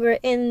element of sugar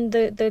in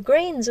the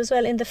grains as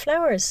well, in the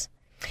flours.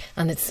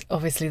 And it's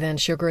obviously then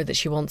sugar that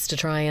she wants to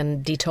try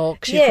and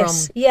detox you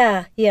from.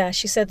 Yeah.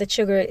 She said that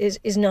sugar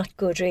is not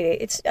good,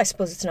 really. I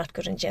suppose it's not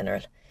good in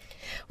general.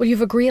 Well, you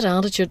have a great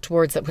attitude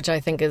towards it, which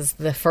I think is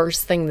the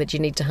first thing that you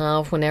need to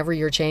have whenever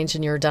you're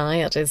changing your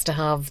diet, is to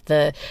have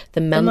the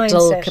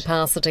mental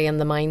capacity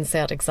and the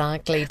mindset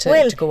exactly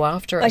to go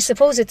after it. I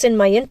suppose it's in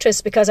my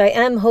interest because I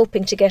am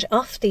hoping to get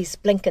off these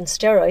blinking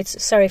steroids.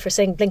 Sorry for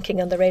saying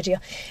blinking on the radio.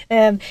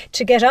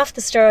 To get off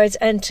the steroids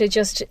and to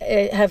just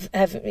have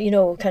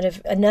kind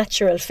of a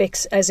natural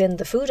fix as in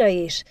the food I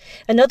eat.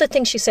 Another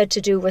thing she said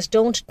to do was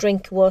don't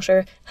drink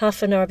water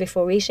half an hour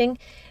before eating.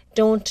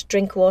 Don't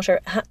drink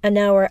water an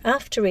hour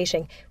after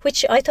eating,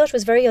 which I thought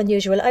was very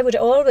unusual. I would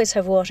always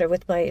have water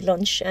with my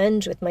lunch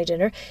and with my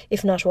dinner,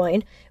 if not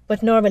wine,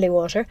 but normally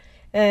water.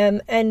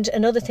 And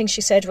another thing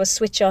she said was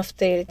switch off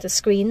the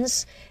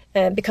screens,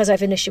 because I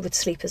have an issue with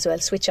sleep as well.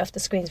 Switch off the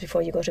screens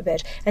before you go to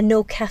bed. And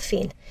no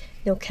caffeine.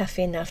 No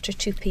caffeine after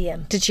 2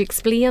 p.m. Did she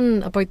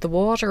explain about the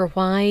water,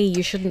 why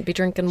you shouldn't be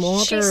drinking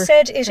water? She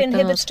said it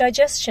inhibits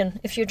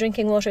digestion if you're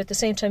drinking water at the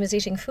same time as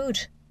eating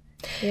food.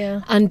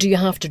 Yeah. And do you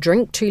have to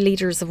drink 2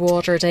 litres of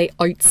water a day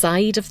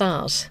outside of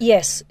that?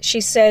 Yes. She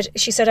said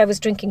I was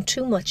drinking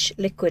too much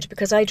liquid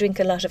because I drink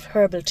a lot of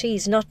herbal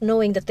teas, not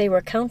knowing that they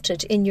were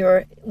counted in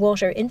your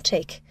water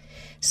intake.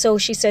 So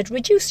she said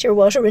reduce your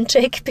water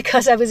intake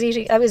because I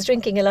was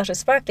drinking a lot of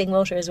sparkling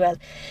water as well.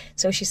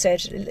 So she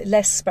said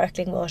less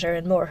sparkling water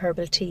and more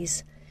herbal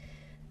teas.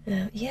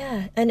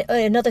 And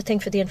another thing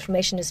for the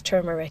inflammation is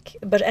turmeric,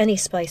 but any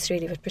spice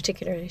really, but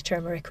particularly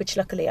turmeric, which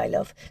luckily I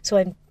love. So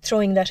I'm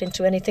throwing that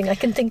into anything I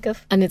can think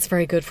of. And it's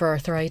very good for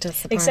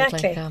arthritis,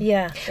 apparently. Exactly,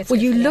 yeah. Well,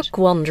 you look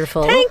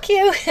wonderful. Thank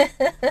you.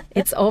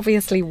 It's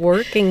obviously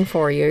working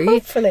for you.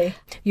 Hopefully.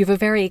 You have a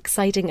very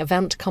exciting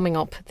event coming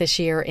up this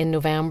year in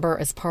November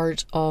as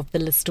part of the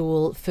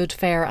Listowel Food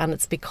Fair, and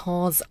it's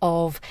because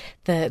of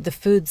the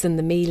foods and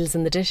the meals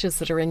and the dishes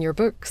that are in your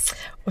books.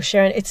 Well,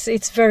 Sharon,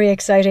 it's very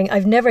exciting.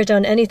 I've never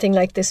done anything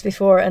like this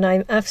before, and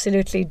I'm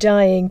absolutely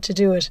dying to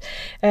do it.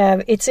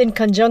 It's in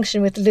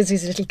conjunction with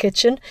Lizzie's Little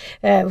Kitchen,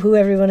 who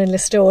everyone in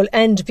Listowel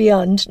and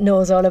beyond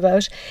knows all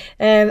about.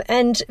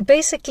 And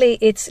basically,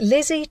 it's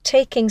Lizzie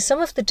taking some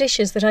of the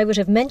dishes that I would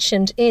have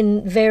mentioned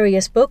in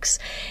various books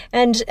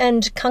and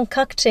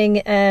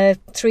concocting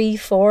 3,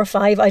 4,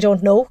 5, I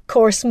don't know,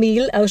 course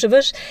meal out of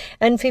it,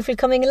 and people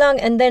coming along.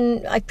 And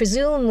then I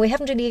presume, we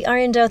haven't really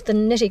ironed out the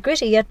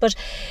nitty-gritty yet, but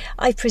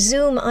I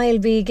presume I'll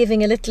be giving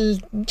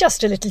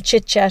just a little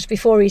chit-chat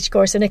before each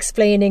course and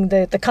explaining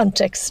the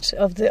context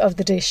of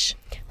the dish.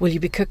 Will you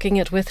be cooking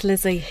it with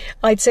Lizzie?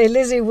 I'd say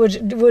Lizzie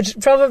would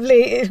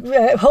probably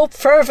hope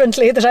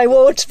fervently that I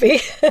won't be.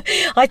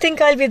 I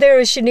think I'll be there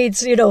if she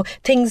needs,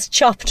 things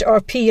chopped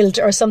or peeled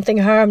or something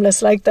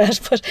harmless like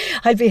that. But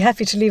I'd be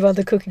happy to leave all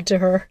the cooking to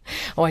her.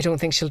 Oh, I don't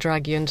think she'll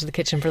drag you into the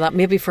kitchen for that.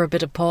 Maybe for a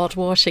bit of pot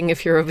washing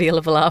if you're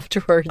available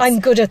afterwards. I'm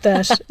good at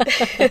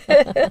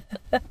that.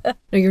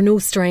 Now, you're no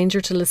stranger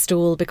to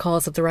Listowel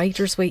because of the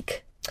Writers'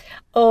 Week.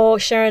 Oh,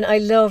 Sharon, I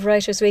love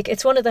Writers' Week.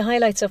 It's one of the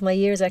highlights of my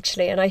years,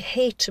 actually, and I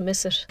hate to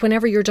miss it.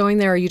 Whenever you're down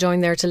there, are you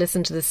down there to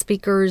listen to the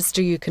speakers?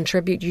 Do you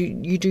contribute?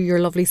 You do your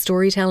lovely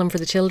storytelling for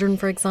the children,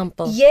 for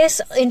example? Yes,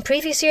 in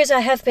previous years I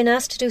have been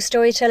asked to do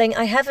storytelling.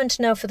 I haven't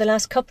now for the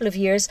last couple of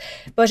years,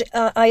 but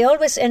I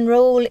always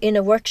enrol in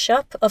a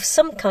workshop of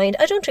some kind.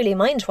 I don't really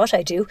mind what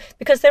I do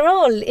because they're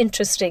all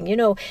interesting, you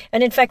know.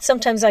 And in fact,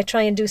 sometimes I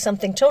try and do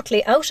something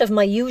totally out of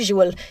my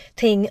usual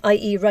thing,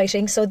 i.e.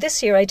 writing. So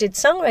this year I did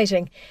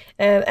songwriting.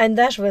 And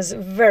that was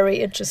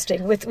very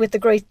interesting with the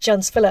great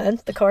John Spillane,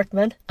 the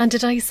Corkman. And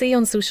did I see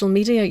on social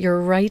media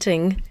you're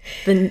writing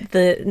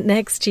the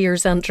next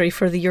year's entry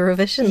for the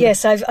Eurovision?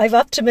 Yes, I've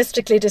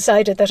optimistically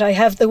decided that I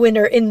have the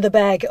winner in the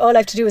bag. All I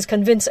have to do is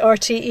convince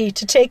RTE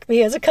to take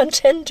me as a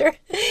contender.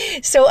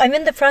 So I'm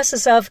in the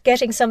process of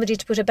getting somebody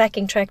to put a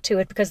backing track to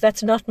it because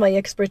that's not my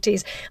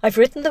expertise. I've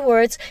written the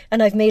words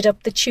and I've made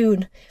up the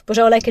tune, but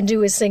all I can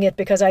do is sing it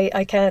because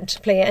I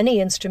can't play any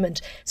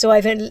instrument. So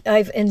I've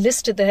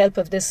enlisted the help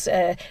of this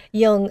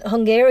young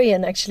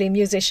Hungarian actually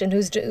musician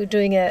who's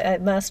doing a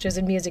master's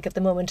in music at the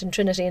moment in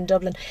Trinity in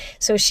Dublin.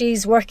 So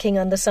she's working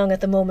on the song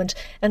at the moment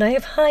and I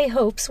have high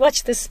hopes.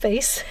 Watch this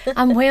space.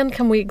 And when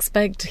can we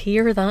expect to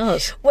hear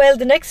that? Well,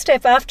 the next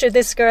step after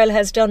this girl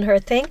has done her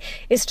thing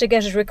is to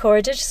get it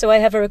recorded. So I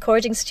have a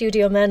recording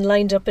studio man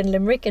lined up in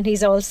Limerick and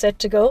he's all set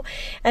to go.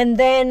 And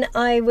then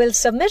I will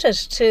submit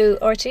it to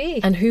RTE.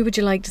 And who would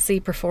you like to see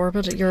perform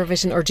it at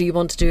Eurovision, or do you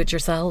want to do it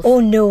yourself?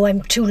 Oh no,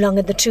 I'm too long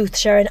in the tooth,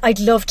 Sharon. I'd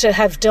love to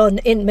have done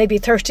in maybe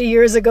 30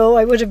 years ago.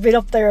 I would have been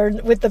up there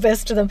with the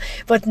best of them,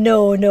 but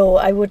no,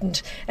 I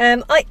wouldn't.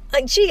 I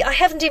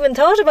haven't even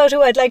thought about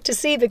who I'd like to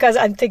see because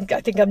I think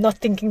I'm not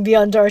thinking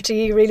beyond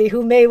RTE really,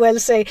 who may well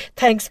say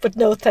thanks but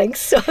no thanks.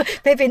 So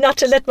maybe not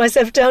to let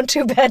myself down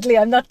too badly.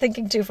 I'm not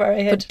thinking too far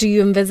ahead. But do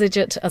you envisage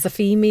it as a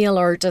female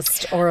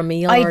artist or a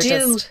male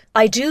artist?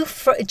 I do,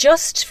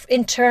 just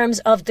in terms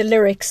of the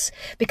lyrics,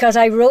 because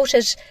I wrote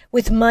it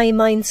with my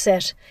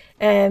mindset.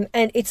 And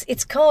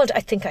it's called,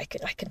 I think I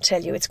can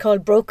tell you, it's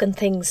called Broken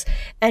Things,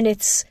 and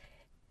it's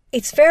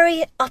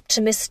very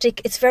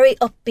optimistic, it's very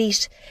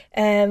upbeat,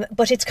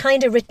 but it's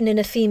kind of written in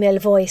a female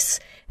voice,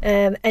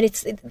 and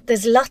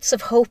there's lots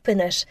of hope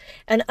in it,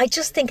 and I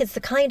just think it's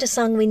the kind of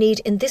song we need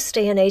in this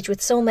day and age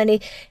with so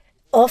many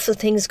awful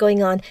things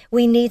going on.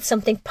 We need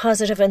something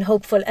positive and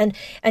hopeful, and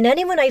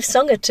anyone I've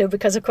sung it to,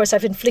 because of course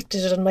I've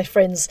inflicted it on my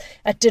friends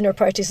at dinner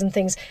parties and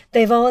things,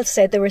 they've all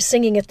said they were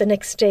singing it the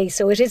next day,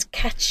 so it is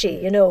catchy,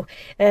 you know.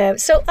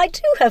 So I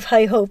do have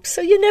high hopes,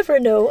 so you never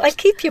know. I'll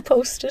keep you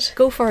posted.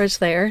 Go for it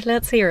there,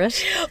 let's hear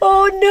it.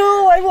 Oh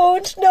no, I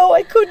won't. No,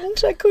 I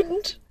couldn't.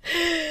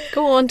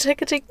 Go on,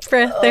 take a deep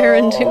breath there,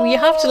 and you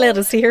have to let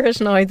us hear it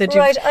now.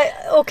 Right,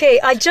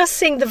 I just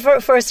sing the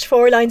first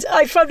four lines.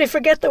 I probably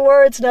forget the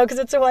words now because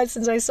it's a while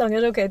since I sung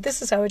it. Okay,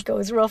 this is how it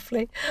goes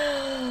roughly.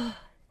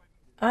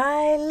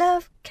 I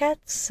love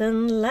cats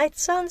and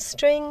lights on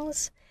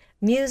strings,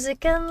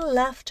 music and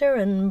laughter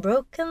and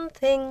broken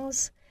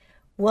things,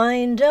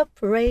 wind-up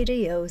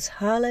radios,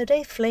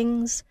 holiday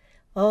flings,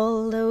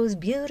 all those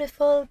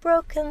beautiful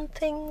broken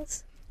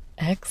things.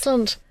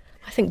 Excellent.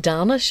 I think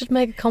Dana should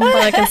make a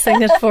comeback and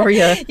sing it for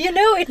you. You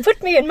know, it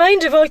put me in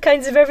mind of all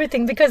kinds of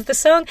everything because the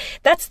song,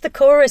 that's the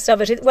chorus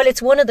of it. Well,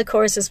 it's one of the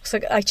choruses, so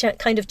I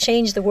kind of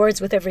change the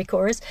words with every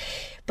chorus.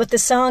 But the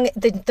song,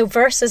 the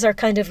verses are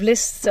kind of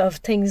lists of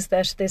things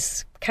that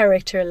this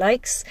character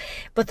likes,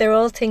 but they're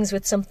all things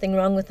with something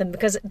wrong with them,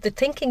 because the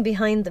thinking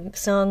behind the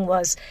song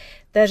was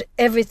that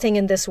everything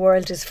in this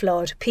world is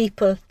flawed.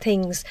 People,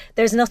 things,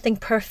 there's nothing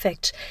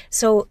perfect.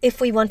 So if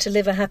we want to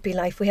live a happy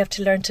life, we have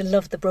to learn to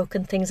love the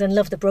broken things and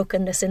love the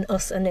brokenness in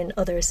us and in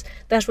others.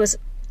 That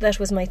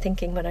was my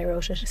thinking when I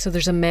wrote it. So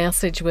there's a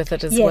message with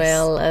it as yes,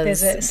 well as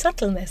there's a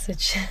subtle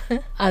message.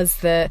 as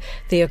the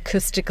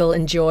acoustical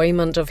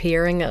enjoyment of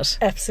hearing it.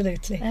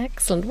 Absolutely.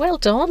 Excellent. Well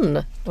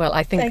done. Well,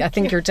 I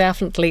think you're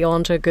definitely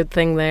onto a good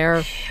thing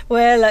there.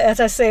 Well,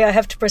 as I say, I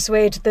have to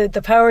persuade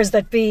the powers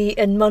that be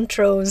in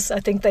Montrose.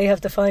 I think they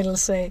have the final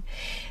say.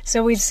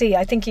 So we'll see.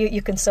 I think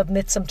you can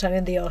submit sometime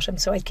in the autumn,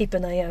 so I'll keep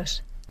an eye out.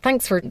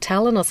 Thanks for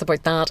telling us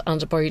about that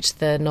and about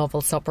the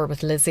novel Supper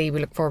with Lizzie. We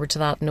look forward to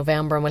that in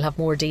November, and we'll have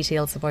more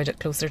details about it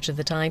closer to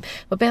the time.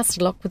 But best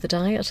of luck with the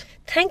diet.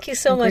 Thank you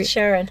so much,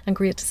 Sharon. And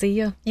great to see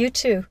you. You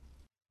too.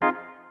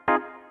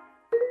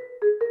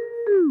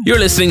 You're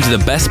listening to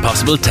The Best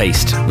Possible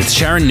Taste with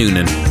Sharon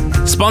Noonan.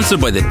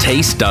 Sponsored by the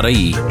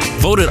Taste.ie,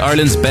 voted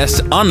Ireland's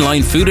best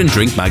online food and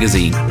drink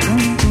magazine.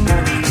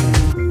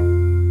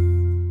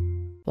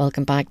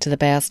 Welcome back to The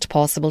Best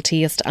Possible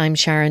Taste. I'm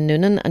Sharon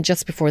Noonan, and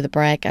just before the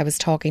break I was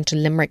talking to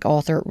Limerick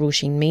author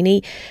Roisin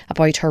Meany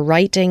about her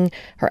writing,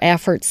 her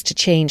efforts to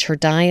change her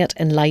diet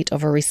in light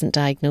of her recent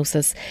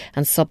diagnosis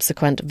and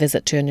subsequent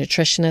visit to a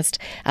nutritionist,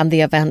 and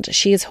the event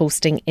she is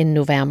hosting in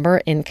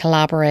November in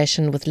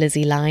collaboration with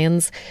Lizzie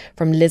Lyons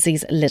from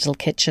Lizzie's Little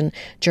Kitchen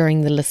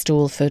during the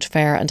Listowel Food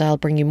Fair. And I'll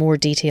bring you more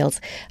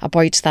details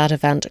about that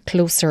event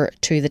closer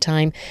to the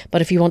time.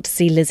 But if you want to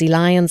see Lizzie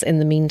Lyons in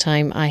the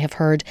meantime, I have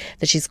heard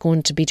that she's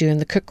going to be be doing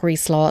the cookery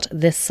slot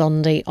this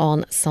Sunday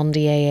on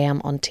Sunday AM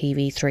on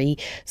TV3,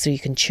 so you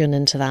can tune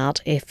into that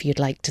if you'd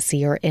like to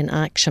see her in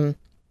action.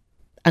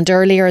 And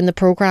earlier in the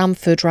programme,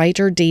 food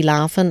writer Dee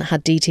Laffan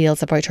had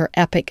details about her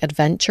epic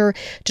adventure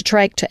to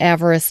trek to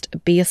Everest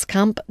Base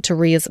Camp to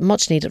raise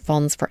much needed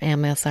funds for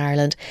MS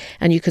Ireland,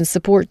 and you can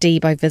support Dee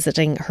by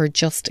visiting her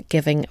Just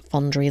Giving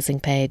fundraising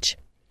page.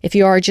 If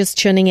you are just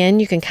tuning in,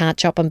 you can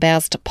catch up on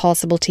Best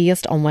Possible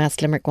Taste on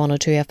West Limerick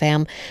 102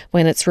 FM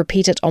when it's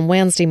repeated on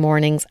Wednesday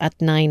mornings at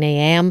 9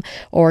 AM,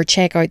 or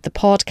check out the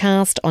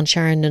podcast on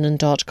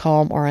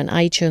SharonNoonan.com or on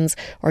iTunes,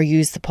 or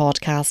use the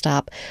podcast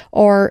app.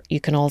 Or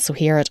you can also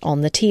hear it on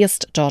the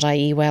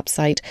taste.ie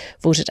website,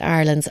 voted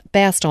Ireland's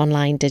best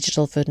online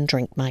digital food and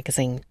drink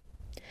magazine.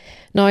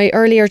 Now,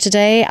 earlier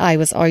today, I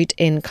was out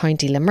in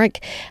County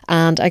Limerick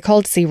and I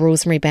called to see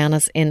Rosemary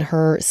Bennis in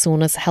her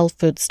Sona's health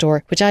food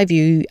store, which I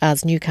view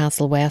as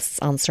Newcastle West's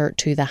answer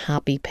to the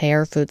Happy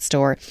Pear food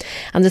store.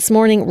 And this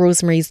morning,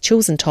 Rosemary's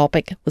chosen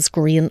topic was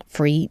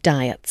grain-free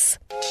diets.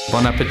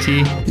 Bon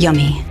appetit.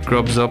 Yummy.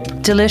 Grubs up.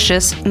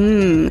 Delicious.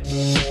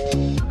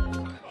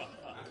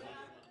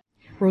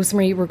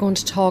 Rosemary, we're going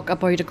to talk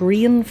about a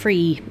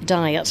grain-free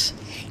diet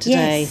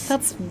today. Yes.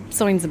 That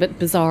sounds a bit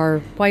bizarre.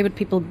 Why would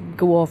people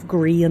go off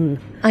grain?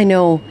 I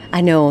know.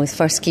 It's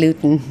first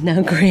gluten,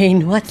 now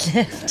grain. What's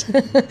left?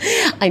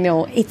 I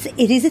know. It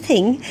is a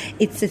thing.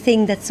 It's a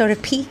thing that sort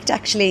of peaked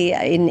actually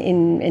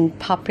in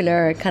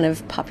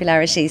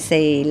popularity,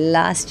 say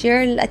last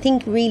year. I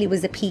think really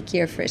was the peak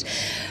year for it.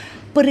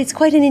 But it's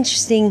quite an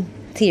interesting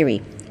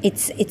theory.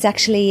 It's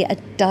actually a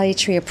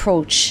dietary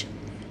approach.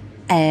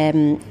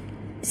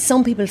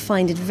 Some people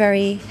find it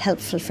very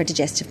helpful for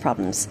digestive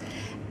problems.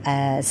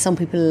 Some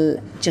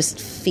people just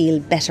feel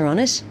better on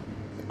it,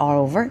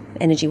 all over,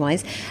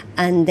 energy-wise.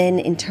 And then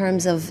in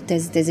terms of,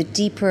 there's a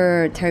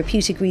deeper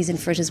therapeutic reason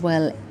for it as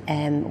well,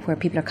 where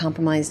people are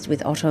compromised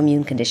with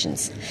autoimmune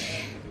conditions,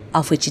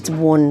 of which it's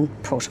one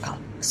protocol.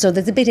 So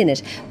there's a bit in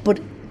it. But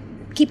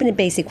keeping it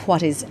basic,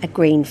 what is a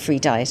grain-free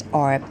diet?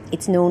 Or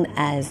it's known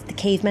as the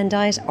caveman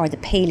diet or the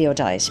paleo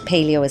diet.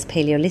 Paleo is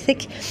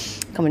Paleolithic,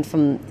 coming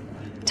from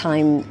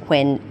time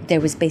when there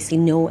was basically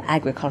no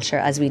agriculture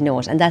as we know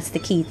it, and that's the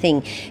key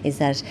thing, is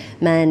that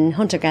man,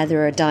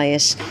 hunter-gatherer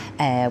diet.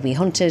 We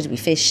hunted, we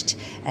fished,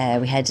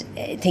 we had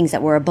things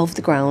that were above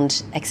the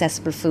ground,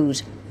 accessible food.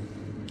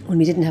 When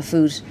we didn't have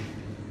food,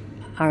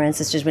 our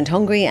ancestors went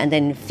hungry and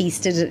then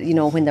feasted,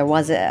 when there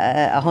was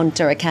a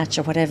hunt or a catch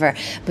or whatever,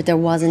 but there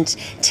wasn't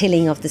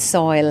tilling of the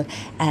soil,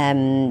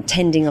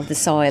 tending of the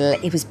soil.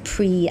 It was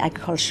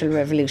pre-agricultural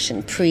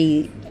revolution,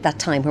 that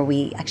time where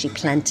we actually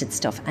planted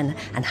stuff and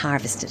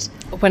harvested.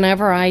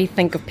 Whenever I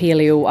think of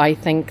paleo, I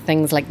think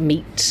things like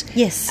meat.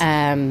 Yes.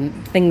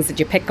 Things that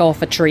you pick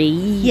off a tree.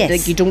 Yes.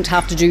 Like you don't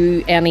have to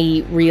do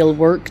any real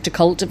work to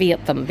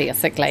cultivate them,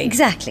 basically.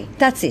 Exactly.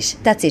 That's it.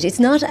 It's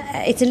not,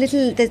 it's a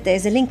little,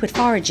 there's a link with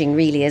foraging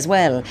really as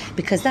well,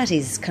 because that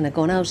is kind of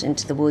going out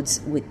into the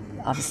woods with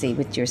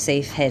your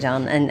safe head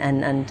on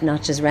and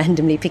not just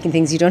randomly picking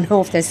things you don't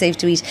know if they're safe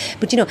to eat,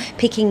 but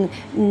picking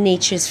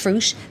nature's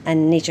fruit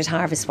and nature's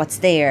harvest, what's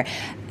there,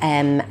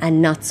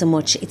 and not so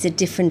much, it's a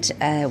different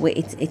way,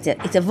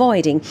 it's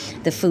avoiding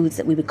the foods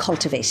that we would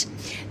cultivate,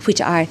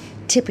 which are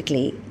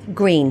typically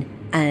grain,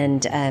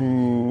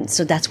 and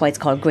so that's why it's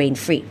called grain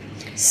free.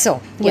 So,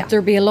 would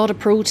there be a lot of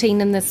protein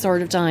in this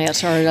sort of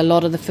diet, or a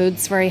lot of the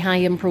food's very high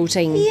in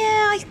protein?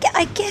 Yeah,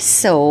 I guess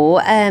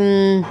so.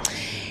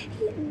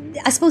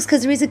 I suppose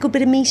because there is a good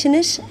bit of meat in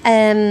it,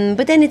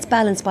 but then it's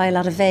balanced by a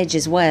lot of veg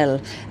as well.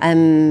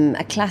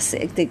 A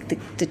classic,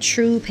 the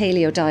true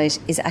paleo diet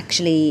is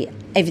actually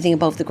everything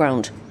above the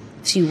ground.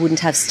 So you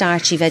wouldn't have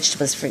starchy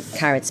vegetables for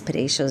carrots,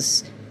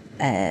 potatoes,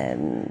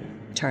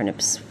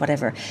 turnips,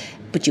 whatever,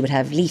 but you would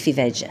have leafy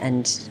veg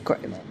and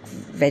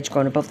veg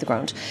grown above the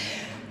ground.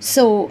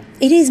 So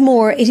it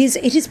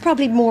is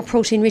probably more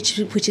protein rich,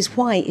 which is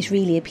why it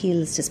really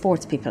appeals to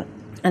sports people.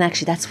 And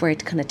actually that's where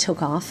it kind of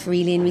took off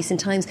really in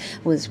recent times,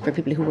 was for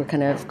people who were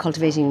kind of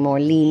cultivating more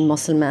lean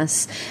muscle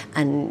mass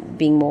and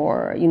being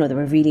more, they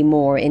were really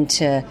more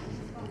into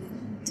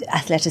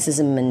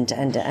athleticism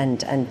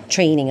and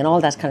training and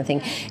all that kind of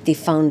thing. They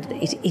found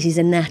it is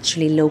a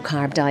naturally low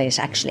carb diet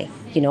actually.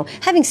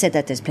 Having said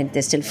that,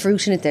 there's still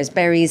fruit in it, there's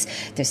berries,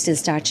 there's still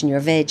starch in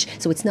your veg,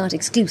 so it's not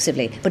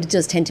exclusively, but it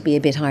does tend to be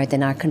a bit higher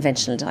than our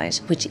conventional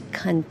diet, which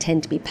can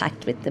tend to be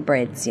packed with the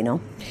breads,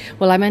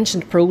 Well, I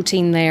mentioned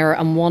protein there,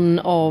 and one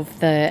of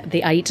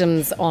the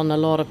items on a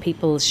lot of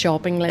people's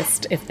shopping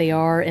list, if they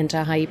are into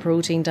a high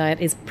protein diet,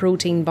 is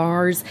protein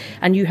bars,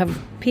 and you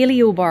have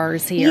paleo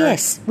bars here.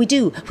 Yes, we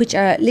do, which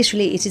are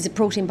literally, it is a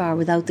protein bar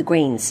without the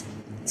grains.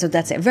 So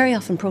that's it. Very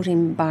often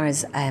protein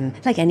bars,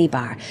 like any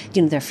bar,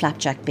 they're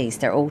flapjack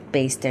based, they're oat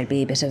based, there'll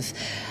be a bit of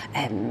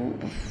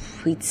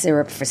wheat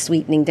syrup for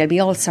sweetening, there'll be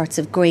all sorts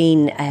of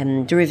grain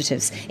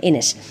derivatives in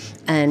it,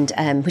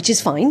 and which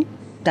is fine.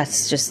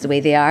 that's just the way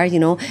they are, you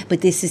know.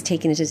 But this is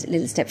taking it a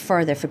little step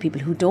further for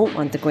people who don't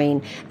want the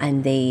grain,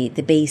 and the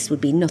base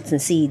would be nuts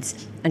and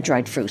seeds and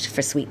dried fruit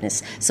for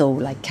sweetness. So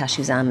like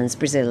cashews, almonds,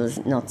 Brazils,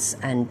 nuts,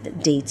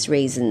 and dates,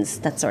 raisins,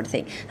 that sort of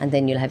thing. And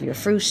then you'll have your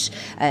fruit,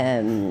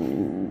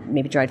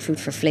 maybe dried fruit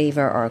for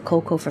flavour, or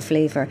cocoa for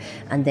flavour.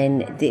 And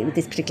then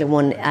this particular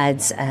one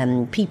adds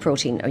pea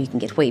protein, or you can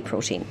get whey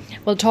protein.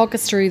 Well, talk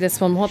us through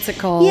this one. What's it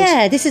called?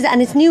 Yeah, this is,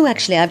 and it's new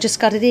actually. I've just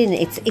got it in.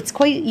 It's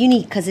quite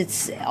unique because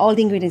it's all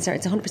the ingredients are,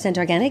 it's 100%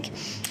 organic,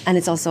 and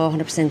it's also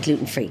 100%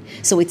 gluten free.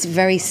 So it's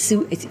very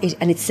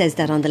and it says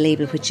that on the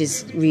label, which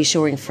is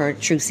reassuring for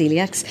true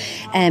celiacs.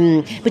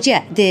 But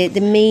yeah, the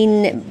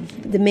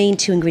main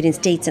two ingredients,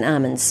 dates and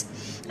almonds.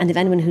 And if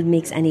anyone who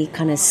makes any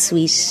kind of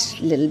sweet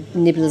little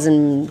nibbles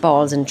and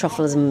balls and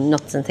truffles and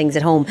nuts and things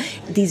at home,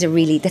 these are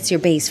really, that's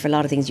your base for a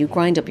lot of things. You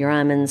grind up your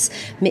almonds,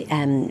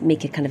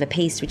 make it kind of a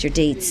paste with your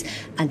dates,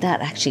 and that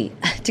actually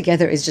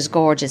together is just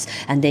gorgeous.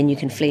 And then you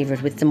can flavour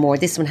it with some more.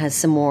 This one has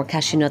some more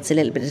cashew nuts, a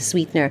little bit of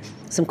sweetener,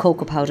 some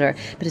cocoa powder,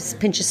 but it's a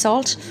pinch of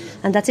salt,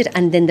 and that's it.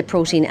 And then the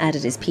protein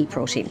added is pea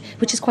protein,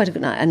 which is quite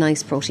a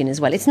nice protein as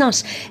well. It's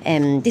not,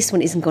 this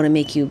one isn't going to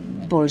make you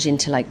bulge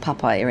into like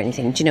Popeye or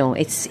anything. Do you know,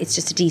 it's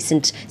just a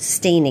decent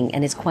sustaining,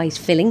 and it's quite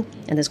filling,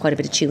 and there's quite a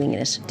bit of chewing in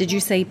it. Did you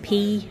say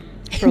pea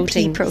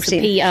protein? Pea protein. So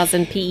pea as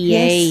in PEA.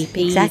 Yes,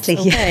 peas. exactly.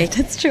 Okay. Yeah,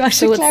 that's true. I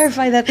should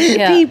clarify that.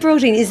 Yeah. Pea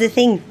protein is a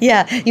thing.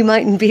 Yeah, you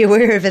mightn't be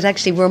aware of it.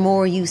 Actually, we're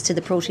more used to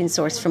the protein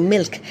source from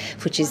milk,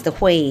 which is the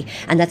whey,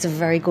 and that's a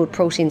very good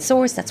protein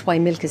source. That's why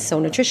milk is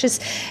so nutritious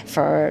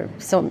for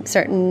some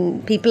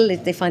certain people.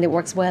 They find it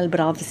works well,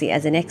 but obviously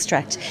as an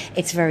extract,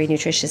 it's very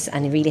nutritious,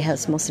 and it really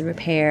helps muscle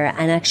repair.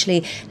 And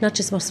actually, not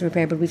just muscle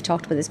repair, but we've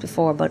talked about this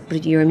before,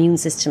 but your immune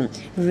system,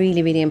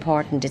 really, really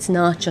important. It's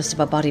not just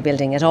about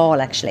bodybuilding at all,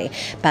 actually.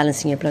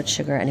 Balancing your blood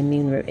sugar and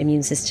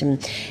immune system,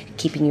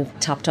 keeping you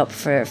topped up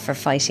for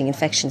fighting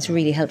infections,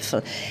 really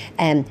helpful.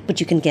 But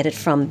you can get it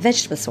from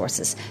vegetable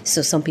sources.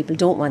 So some people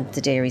don't want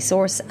the dairy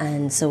source,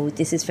 and so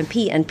this is from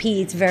pea. And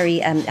pea, it's very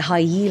high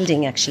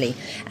yielding, actually.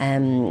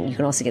 You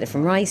can also get it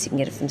from rice, you can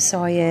get it from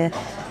soya.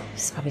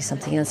 There's probably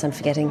something else I'm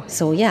forgetting.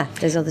 So yeah,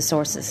 there's other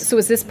sources. So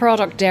is this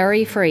product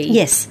dairy free?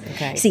 Yes.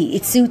 Okay. See,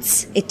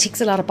 it ticks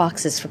a lot of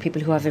boxes for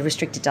people who have a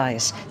restricted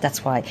diet.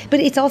 That's why. But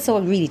it's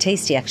also really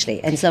tasty,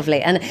 actually, and it's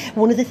lovely. And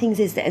one of the things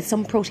is that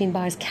some protein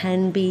bars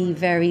can be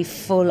very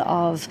full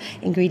of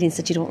ingredients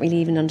that you don't really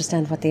even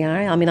understand what they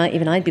are. I mean,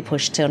 I'd be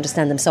pushed to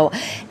understand them. So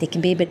they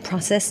can be a bit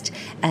processed.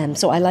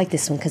 So I like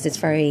this one because it's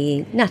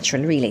very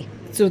natural, really.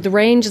 So the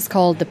range is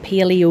called the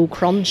Paleo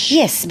Crunch.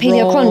 Yes,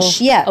 Paleo Raw. Crunch,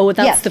 yeah. Oh,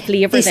 that's yeah. the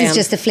flavour This then. is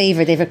just the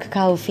flavour. They have a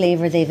cacao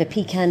flavour, they have a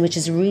pecan, which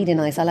is really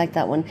nice. I like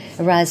that one.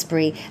 A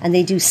raspberry. And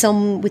they do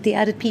some with the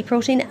added pea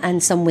protein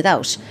and some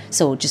without.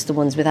 So just the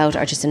ones without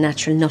are just a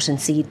natural nut and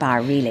seed bar,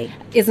 really.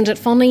 Isn't it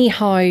funny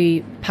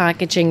how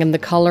packaging and the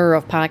colour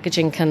of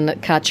packaging can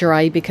catch your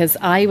eye? Because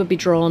I would be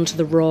drawn to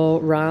the raw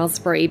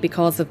raspberry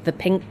because of the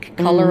pink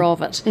colour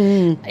of it.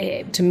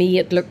 To me,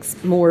 it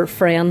looks more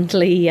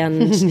friendly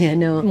and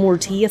more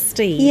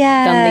tasty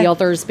than the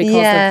others because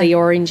of the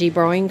orangey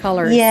brown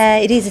colours. Yeah,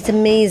 it is. It's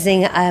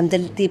amazing.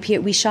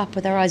 We shop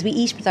with our eyes. We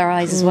eat with our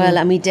eyes as well,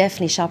 and we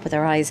definitely shop with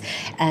our eyes.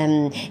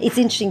 It's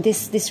interesting.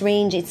 This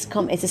range. It's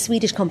a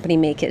Swedish company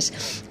make it,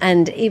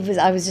 and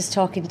I was just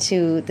talking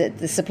to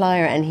the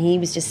supplier, and he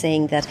was just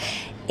saying that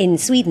in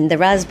Sweden the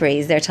raspberry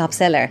is their top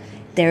seller.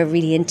 They're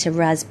really into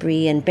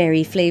raspberry and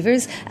berry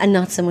flavours, and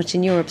not so much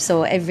in Europe.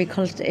 So every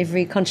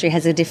country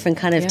has a different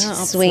kind of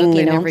swing,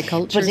 you know. Every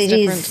culture but is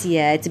different.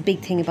 it's a big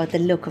thing about the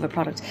look of a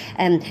product.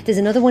 There's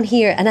another one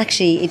here, and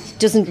actually it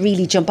doesn't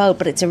really jump out,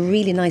 but it's a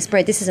really nice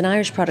bread. This is an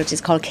Irish product.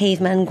 It's called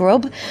Caveman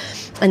Grub,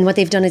 and what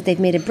they've done is they've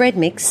made a bread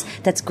mix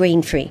that's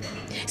grain free.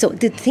 So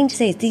the thing to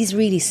say is these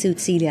really suit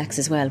celiacs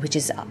as well, which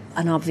is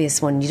an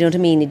obvious one. You know what I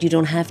mean? You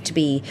don't have to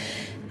be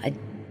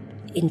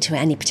into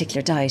any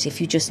particular diet. If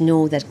you just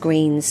know that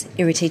grains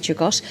irritate your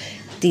gut,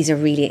 it's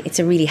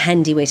a really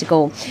handy way to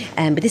go.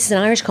 But this is an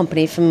Irish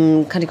company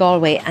from kind of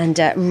Galway, and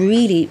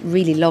really,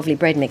 really lovely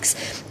bread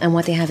mix. And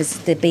what they have is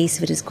the base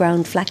of it is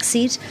ground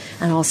flaxseed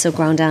and also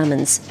ground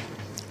almonds.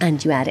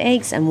 And you add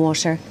eggs and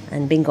water,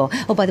 and bingo.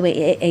 Oh, by the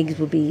way, eggs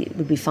would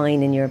be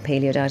fine in your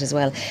paleo diet as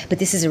well. But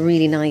this is a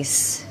really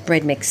nice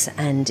bread mix,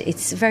 and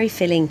it's very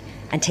filling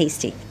and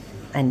tasty.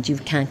 And you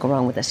can't go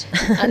wrong with it.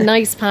 A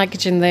nice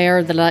packaging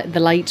there, the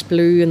light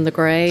blue and the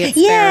grey. It's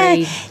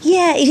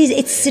it is.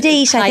 It's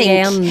sedate, I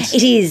think. High-end.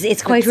 It is.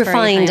 It's quite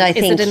refined, I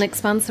think. Is it an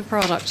expensive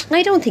product?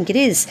 I don't think it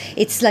is.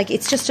 It's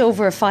just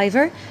over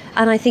 €5,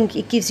 and I think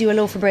it gives you a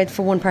loaf of bread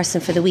for one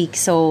person for the week.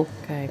 So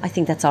I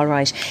think that's all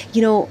right.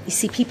 You know, you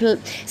see people,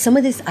 some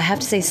of this, I have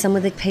to say, some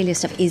of the paleo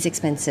stuff is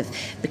expensive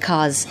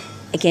because,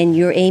 again,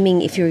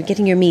 if you're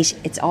getting your meat,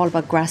 it's all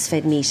about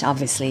grass-fed meat,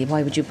 obviously.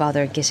 Why would you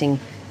bother getting,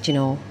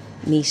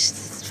 meat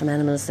from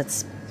animals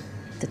that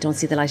don't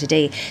see the light of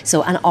day?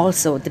 So, and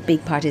also the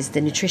big part is the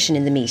nutrition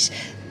in the meat.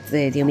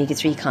 The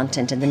omega-3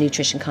 content and the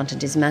nutrition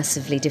content is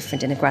massively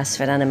different in a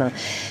grass-fed animal.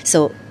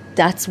 So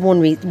that's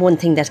one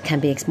thing that can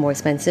be more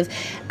expensive.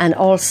 And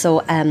also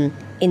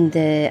in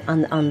the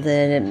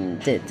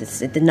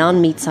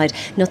non-meat side,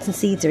 nuts and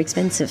seeds are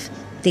expensive.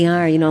 They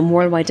are, and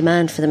worldwide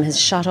demand for them has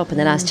shot up in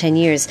the last 10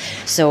 years.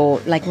 So,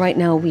 like right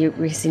now,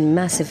 we're seeing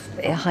massive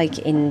hike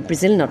in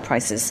Brazil nut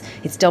prices.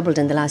 It's doubled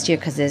in the last year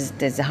because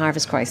there's a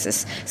harvest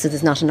crisis. So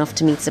there's not enough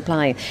to meet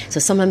supply.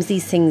 So sometimes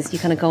these things, you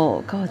kind of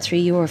go, God,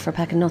 €3 for a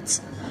pack of nuts.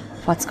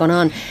 What's going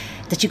on?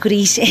 That you could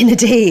eat in a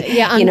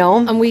day,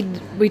 And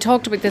we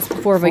talked about this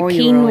before about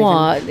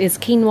quinoa. Is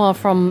quinoa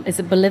from, is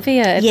it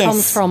Bolivia it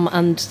comes from,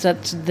 and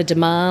that the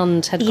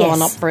demand had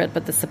gone up for it,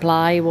 but the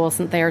supply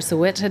wasn't there,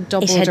 so it had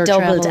doubled. It had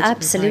doubled,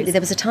 absolutely.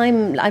 There was a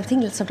time, I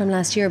think sometime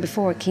last year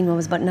before, quinoa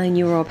was about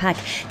 €9 a pack.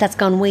 That's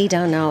gone way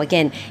down now.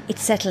 Again, it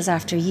settles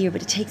after a year,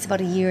 but it takes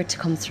about a year to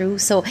come through.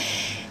 So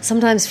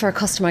sometimes for a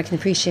customer, I can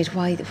appreciate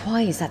why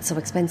is that so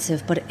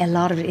expensive, but a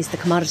lot of it is the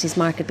commodities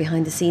market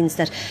behind the scenes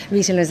that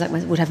retailers like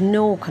myself would have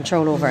no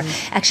control over.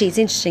 Actually, it's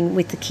interesting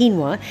with the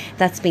quinoa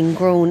that's been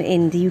grown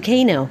in the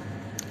UK now,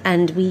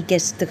 and we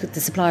get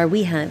the supplier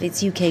we have,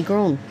 it's UK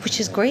grown, which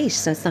is great.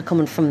 So it's not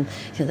coming from,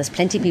 there's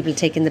plenty of people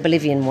taking the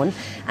Bolivian one,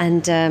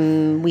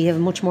 and we have a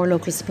much more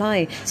local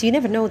supply. So you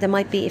never know, there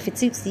might be, if it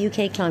suits the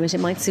UK climate, it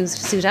might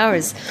suit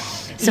ours.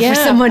 So for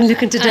someone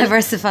looking to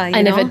diversify,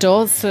 and if it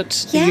does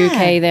suit the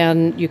UK,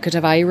 then you could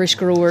have Irish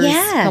growers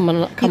come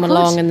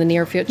along in the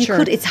near future. You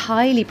could. It's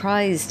highly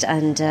prized,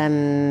 and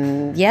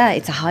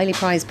it's a highly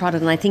prized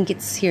product, and I think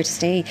it's here to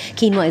stay.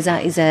 Quinoa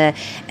is a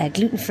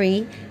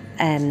gluten-free,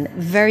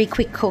 very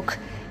quick cook,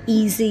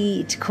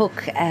 easy to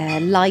cook,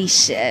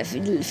 light,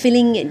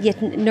 filling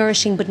yet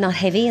nourishing but not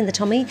heavy in the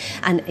tummy,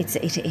 and it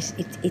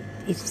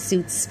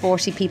suits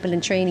sporty people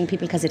and training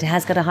people because it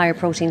has got a higher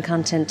protein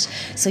content.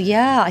 So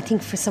I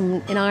think for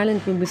some in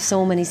Ireland we've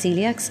so many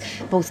celiacs,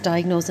 both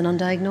diagnosed and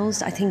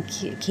undiagnosed, I think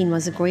quinoa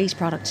is a great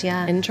product.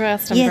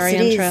 Interesting. Yes, very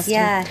it interesting.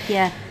 is.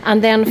 Yeah.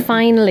 And then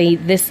finally,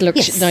 this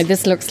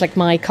looks like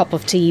my cup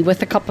of tea.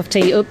 With a cup of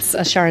tea, as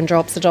Sharon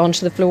drops it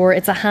onto the floor,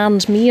 it's a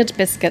handmade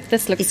biscuit.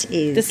 This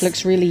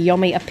looks really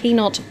yummy. A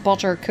peanut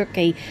butter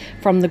cookie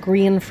from the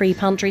Grain-Free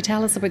Pantry.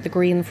 Tell us about the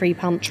Grain-Free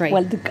Pantry.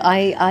 Well,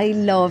 I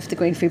love the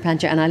Grain-Free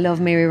Pantry, and I love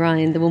Mary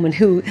Ryan, the woman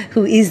who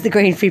is the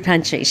Grain-Free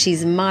Pantry.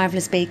 She's a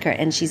marvellous baker,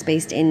 and she's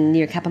based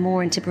near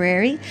Cappamore in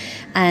Tipperary,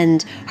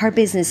 and her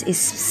business is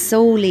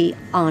solely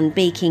on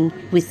baking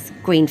with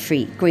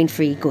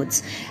grain-free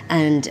goods,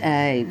 and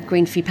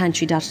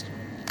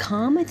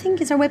grainfreepantry.com, I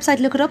think, is her website.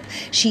 Look it up.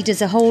 She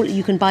does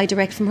you can buy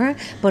direct from her,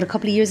 but a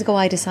couple of years ago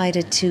I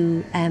decided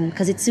to,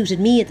 because it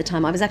suited me at the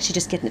time, I was actually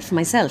just getting it for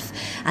myself,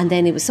 and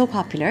then it was so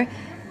popular,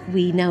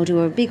 we now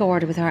do a big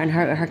order with her, and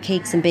her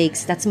cakes and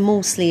bakes, that's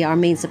mostly our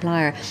main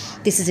supplier.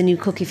 This is a new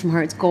cookie from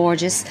her, it's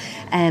gorgeous.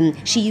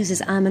 She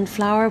uses almond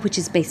flour, which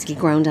is basically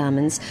ground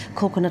almonds,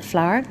 coconut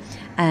flour,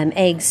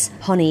 eggs,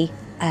 honey,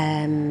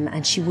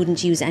 and she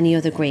wouldn't use any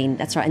other grain.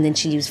 That's right. And then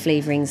she'll use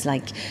flavourings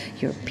like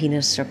your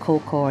peanut or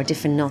cocoa or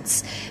different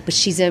nuts. But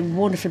she's a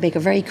wonderful baker,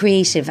 very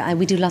creative.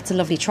 We do lots of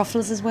lovely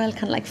truffles as well,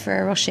 kind of like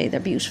Ferrero Rocher. They're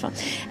beautiful.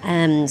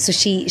 So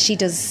she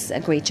does a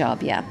great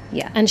job. Yeah.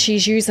 And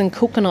she's using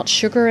coconut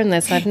sugar in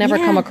this. I've never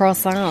come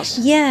across that.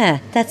 Yeah,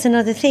 that's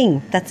another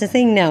thing. That's a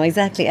thing now,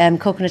 exactly.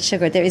 Coconut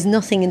sugar. There is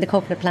nothing in the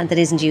coconut plant that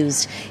isn't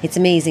used. It's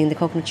amazing, the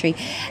coconut tree.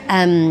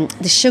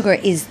 The sugar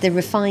is the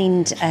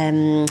refined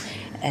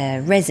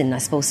resin, I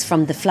suppose,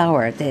 from the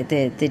flour,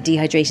 the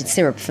dehydrated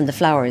syrup from the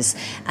flowers,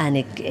 and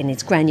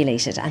it's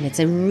granulated, and it's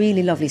a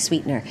really lovely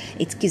sweetener.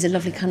 It gives a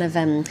lovely kind of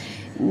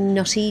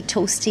nutty,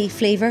 toasty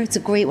flavour. It's a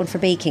great one for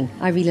baking.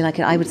 I really like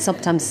it. I would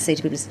sometimes say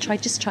to people,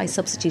 try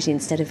substituting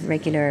instead of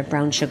regular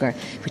brown sugar,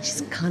 which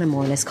is kind of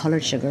more or less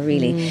coloured sugar,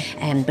 really.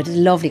 But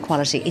lovely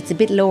quality. It's a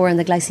bit lower on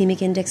the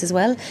glycemic index as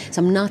well.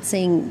 So I'm not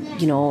saying,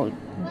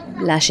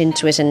 lash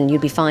into it and you'll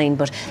be fine,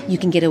 but you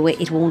can get away.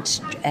 It won't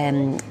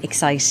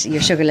excite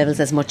your sugar levels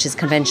as much as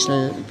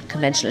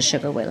conventional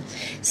sugar will.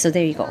 So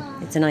there you go.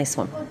 It's a nice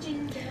one.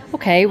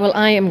 Okay, well,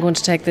 I am going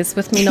to take this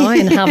with me now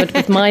and have it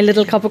with my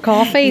little cup of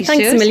coffee.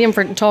 Thanks a million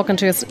for talking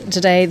to us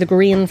today. The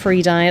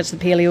grain-free diet, the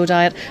paleo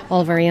diet,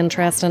 all very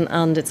interesting,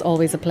 and it's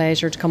always a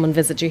pleasure to come and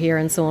visit you here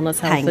in Sona's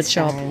Health Food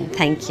Shop.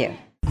 Thank you.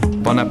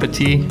 Bon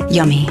appetit.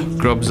 Yummy.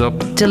 Grubs up.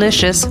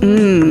 Delicious.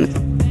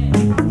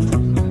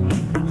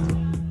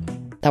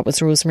 That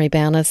was Rosemary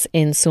Bennis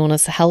in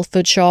Sona's Health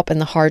Food Shop in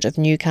the heart of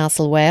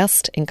Newcastle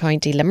West in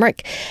County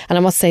Limerick. And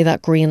I must say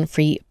that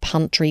Grain-Free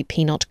Pantry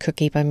peanut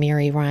cookie by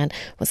Mary Ryan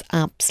was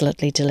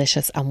absolutely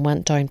delicious and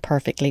went down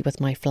perfectly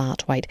with my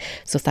flat white.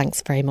 So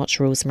thanks very much,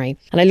 Rosemary.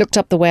 And I looked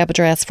up the web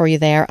address for you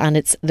there, and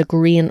it's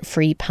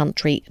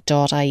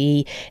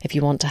thegrainfreepantry.ie if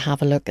you want to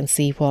have a look and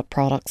see what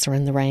products are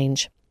in the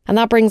range. And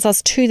that brings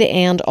us to the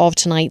end of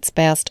tonight's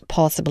Best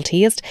Possible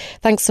Taste.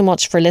 Thanks so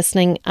much for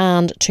listening,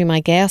 and to my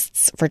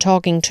guests for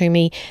talking to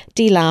me,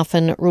 Dee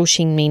Laffan,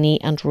 Roisin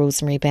Meany and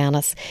Rosemary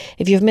Bennis.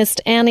 If you've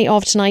missed any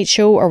of tonight's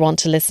show or want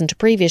to listen to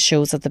previous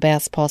shows of the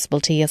Best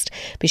Possible Taste,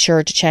 be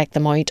sure to check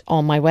them out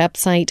on my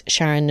website,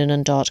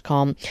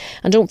 SharonNoonan.com.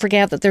 And don't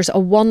forget that there's a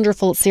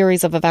wonderful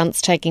series of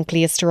events taking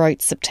place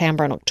throughout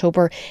September and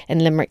October in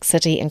Limerick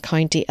City and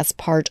County as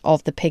part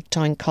of the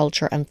Pigtown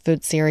Culture and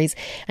Food Series,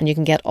 and you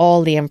can get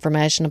all the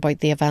information about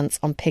the events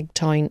on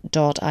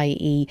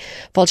pigtown.ie.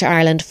 Fáilte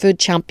Ireland food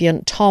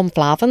champion Tom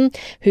Flavin,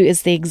 who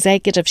is the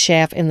executive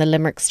chef in the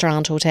Limerick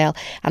Strand Hotel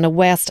and a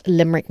West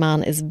Limerick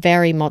man, is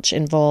very much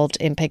involved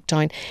in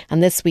Pigtown,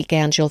 and this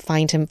weekend you'll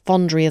find him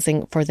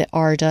fundraising for the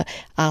Arda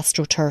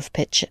AstroTurf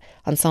pitch.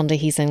 On Sunday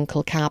he's in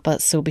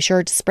Kilcapa, so be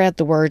sure to spread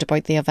the word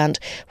about the event,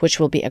 which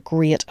will be a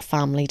great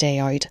family day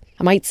out.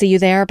 I might see you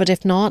there, but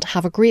if not,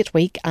 have a great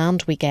week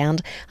and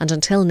weekend, and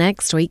until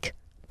next week,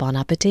 bon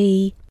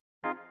appétit.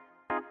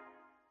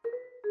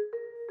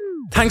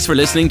 Thanks for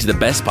listening to The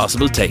Best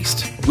Possible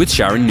Taste with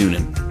Sharon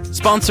Noonan.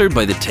 Sponsored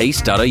by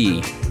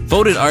thetaste.ie,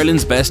 voted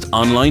Ireland's best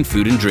online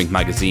food and drink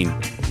magazine.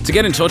 To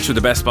get in touch with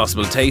The Best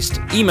Possible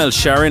Taste, email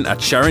Sharon at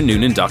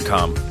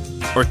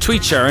SharonNoonan.com or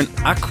tweet Sharon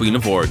at Queen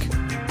of Org,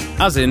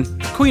 as in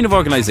Queen of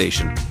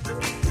Organisation.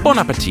 Bon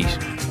appetit.